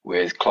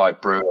 with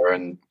Clive Brewer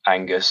and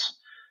Angus,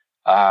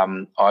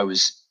 I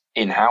was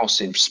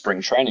in-house in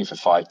spring training for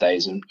 5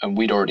 days, and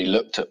we'd already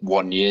looked at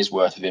 1 year's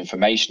worth of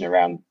information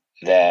around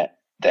their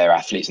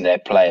athletes and their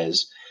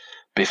players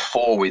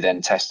before we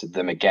then tested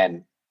them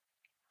again.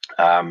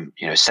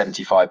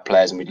 75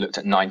 players, and we'd looked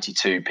at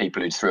 92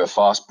 people who'd threw a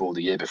fastball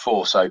the year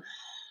before. So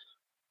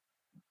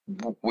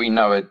we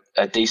know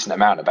a decent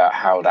amount about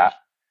how that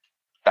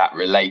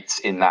relates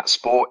in that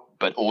sport,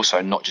 but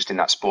also not just in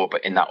that sport,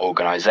 but in that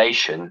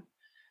organization,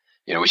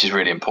 which is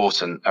really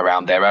important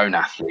around their own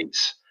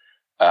athletes,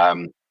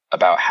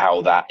 about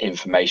how that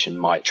information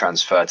might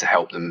transfer to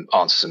help them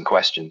answer some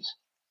questions.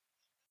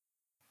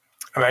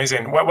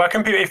 Amazing. Where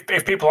can people,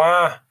 if people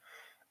are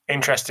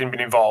interested in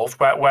being involved,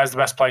 where's the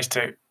best place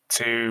to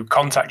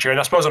contact you? And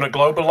I suppose on a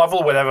global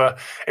level, whatever,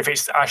 if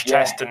it's ASH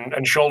test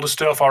and shoulder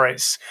stuff, or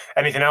it's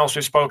anything else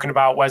we've spoken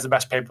about, where's the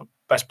best place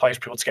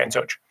for people to get in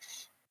touch?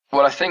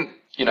 Well, I think,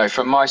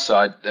 from my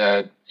side,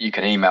 you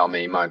can email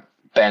me. My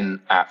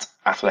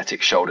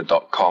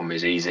ben@athleticshoulder.com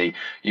is easy.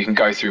 You can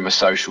go through my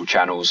social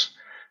channels.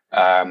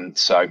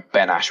 So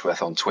Ben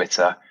Ashworth on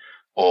Twitter,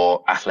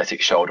 or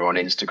Athletic Shoulder on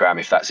Instagram,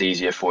 if that's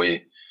easier for you.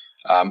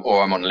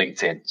 Or I'm on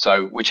LinkedIn.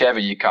 So whichever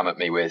you come at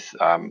me with,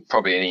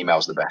 probably an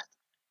email's the best.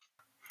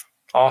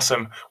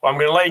 Awesome. Well, I'm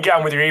going to let you get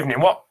on with your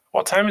evening. What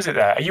time is it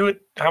there? Are you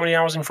how many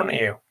hours in front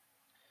of you?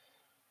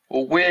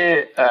 Well,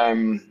 we're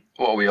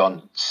what are we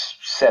on?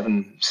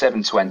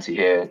 7:20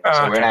 here,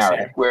 so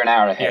we're an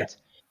hour ahead.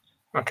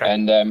 Yeah. Okay.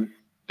 And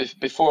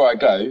before I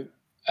go,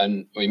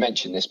 and we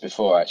mentioned this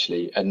before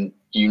actually, and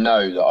you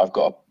know that I've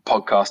got a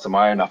podcast of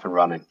my own up and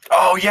running.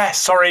 Oh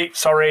yes,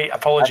 sorry,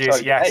 apologies.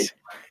 Okay. Yes.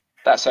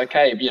 That's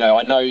okay. You know,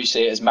 I know you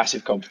see it as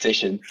massive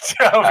competition.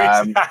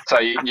 So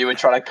you were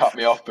trying to cut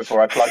me off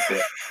before I plugged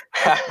it.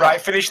 Right,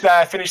 finish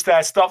there.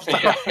 Stop.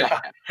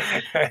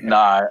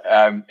 No,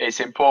 it's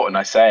important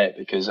I say it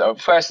because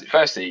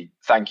firstly,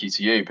 thank you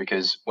to you,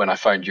 because when I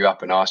phoned you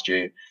up and asked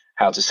you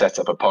how to set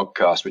up a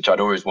podcast, which I'd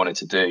always wanted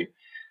to do,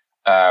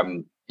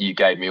 you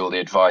gave me all the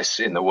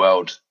advice in the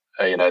world,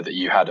 that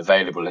you had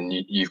available, and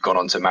you've gone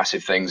on to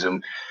massive things,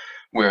 and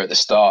we're at the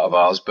start of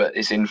ours, but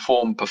it's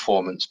Informed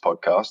Performance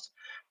Podcast.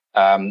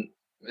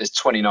 There's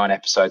 29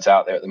 episodes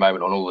out there at the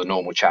moment on all the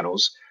normal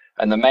channels.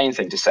 And the main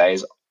thing to say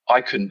is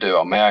I couldn't do it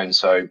on my own.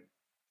 So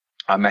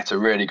I met a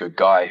really good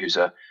guy who's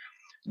a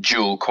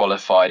dual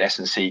qualified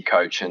S&C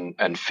coach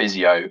and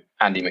physio,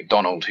 Andy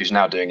McDonald, who's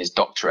now doing his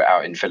doctorate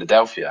out in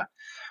Philadelphia.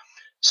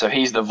 So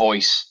he's the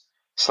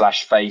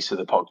voice/face of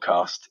the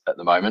podcast at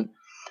the moment.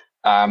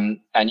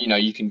 And,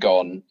 you can go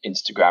on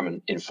Instagram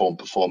and Informed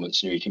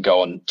Performance, and you can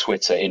go on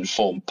Twitter,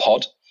 Informed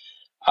Pod.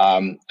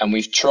 And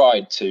we've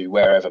tried to,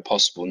 wherever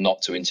possible,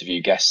 not to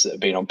interview guests that have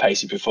been on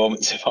Pacey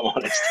Performance, if I'm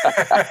honest.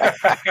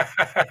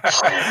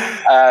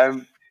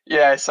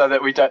 So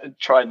that we don't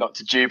try not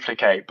to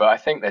duplicate. But I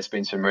think there's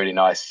been some really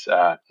nice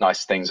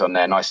things on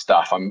there, nice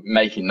stuff. I'm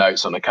making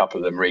notes on a couple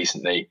of them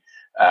recently,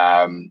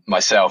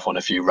 myself on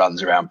a few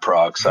runs around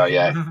Prague. So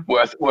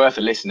worth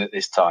a listen at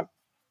this time.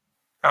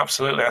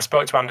 Absolutely. I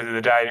spoke to Andy the other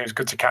day, and it was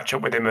good to catch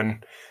up with him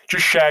and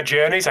just share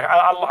journeys.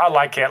 I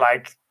like it.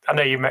 Like, I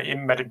know you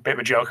made a bit of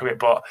a joke of it,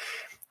 but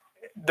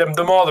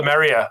the more the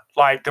merrier.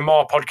 Like, the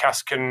more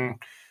podcasts can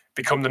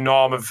become the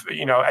norm of,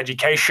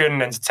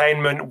 education,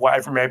 entertainment,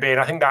 whatever it may be. And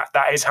I think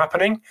that is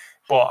happening,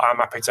 but I'm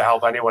happy to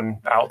help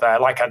anyone out there.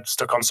 Like, I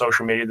stuck on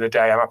social media the other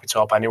day. I'm happy to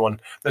help anyone.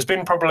 There's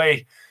been I've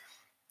probably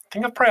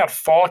had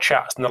 4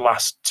 chats in the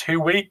last 2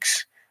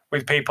 weeks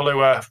with people who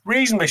are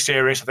reasonably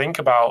serious, I think,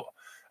 about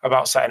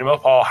setting them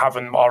up or have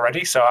them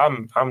already. So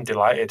I'm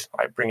delighted.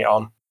 Like, bring it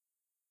on.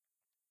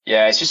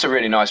 Yeah, it's just a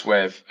really nice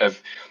way of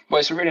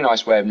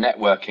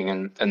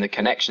networking and the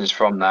connections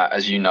from that,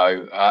 as you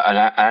know.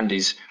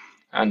 And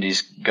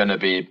Andy's gonna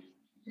be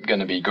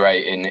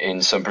great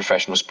in some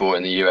professional sport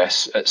in the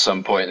US at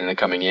some point in the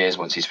coming years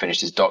once he's finished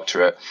his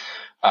doctorate.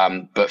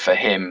 But for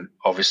him,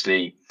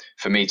 obviously,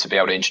 for me to be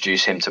able to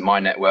introduce him to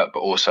my network, but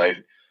also,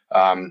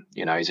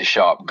 he's a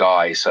sharp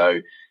guy,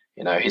 so.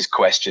 His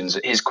questions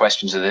are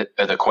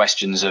the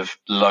questions of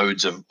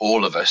loads of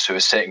all of us who are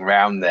sitting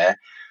around there,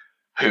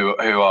 who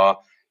are,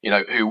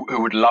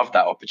 who would love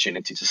that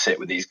opportunity to sit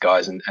with these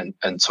guys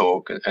and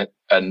talk.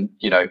 And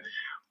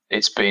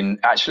it's been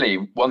actually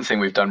one thing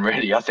we've done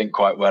really, I think,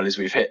 quite well is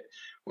we've hit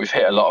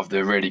a lot of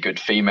the really good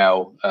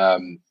female,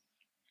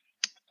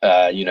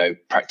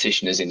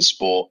 practitioners in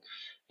sport.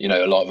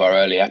 A lot of our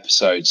early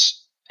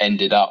episodes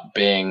ended up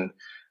being,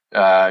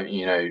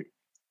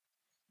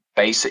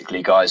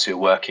 basically guys who are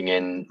working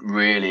in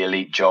really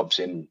elite jobs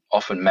in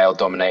often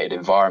male-dominated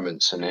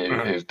environments and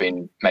who've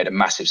been made a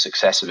massive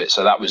success of it.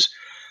 So that was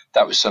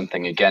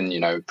something, again,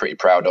 pretty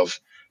proud of,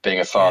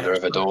 being a father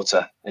of a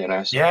daughter.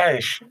 So.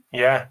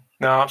 Yeah.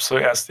 No,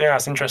 absolutely.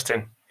 That's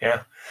interesting.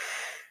 Yeah.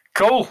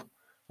 Cool.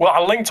 Well,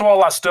 I'll link to all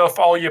that stuff,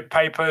 all your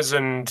papers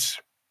and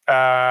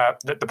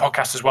the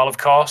podcast as well, of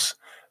course,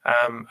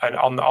 and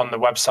on the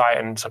website,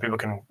 and so people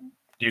can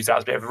use that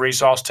as a bit of a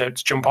resource to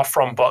jump off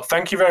from. But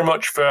thank you very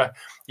much for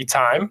your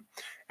time.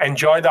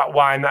 Enjoy that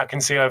wine that I can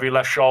see over your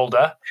left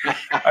shoulder,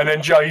 and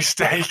enjoy your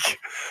steak.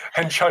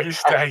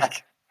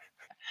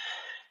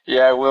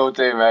 Yeah, will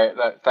do, mate.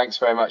 Thanks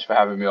very much for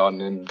having me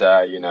on, and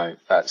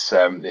that's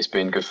it's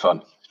been good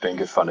fun. It's been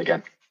good fun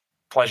again.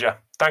 Pleasure.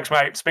 Thanks,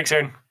 mate. Speak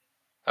soon.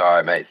 All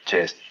right, mate.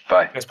 Cheers.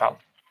 Bye. Cheers, pal.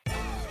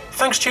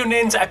 Thanks for tuning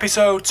in to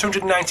episode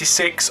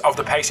 296 of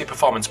the Pacey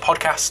Performance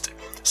Podcast.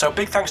 So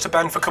big thanks to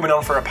Ben for coming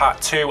on for a part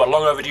 2, a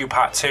long overdue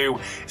part 2.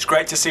 It's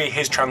great to see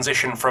his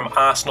transition from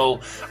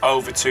Arsenal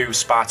over to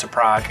Sparta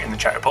Prague in the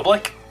Czech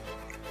Republic.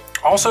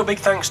 Also big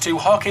thanks to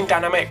Hawking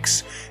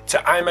Dynamics, to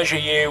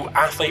iMeasureU,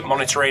 Athlete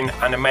Monitoring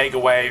and Omega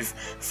Wave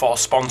for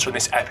sponsoring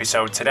this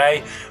episode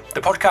today.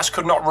 The podcast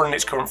could not run in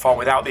its current form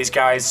without these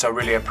guys, so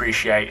really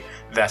appreciate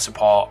their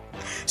support.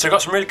 So we've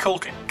got some really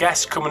cool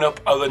guests coming up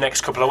over the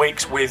next couple of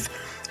weeks, with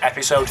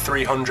episode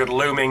 300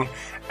 looming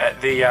at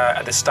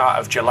the start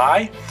of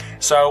July.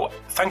 So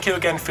thank you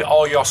again for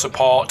all your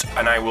support,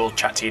 and I will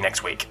chat to you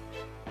next week.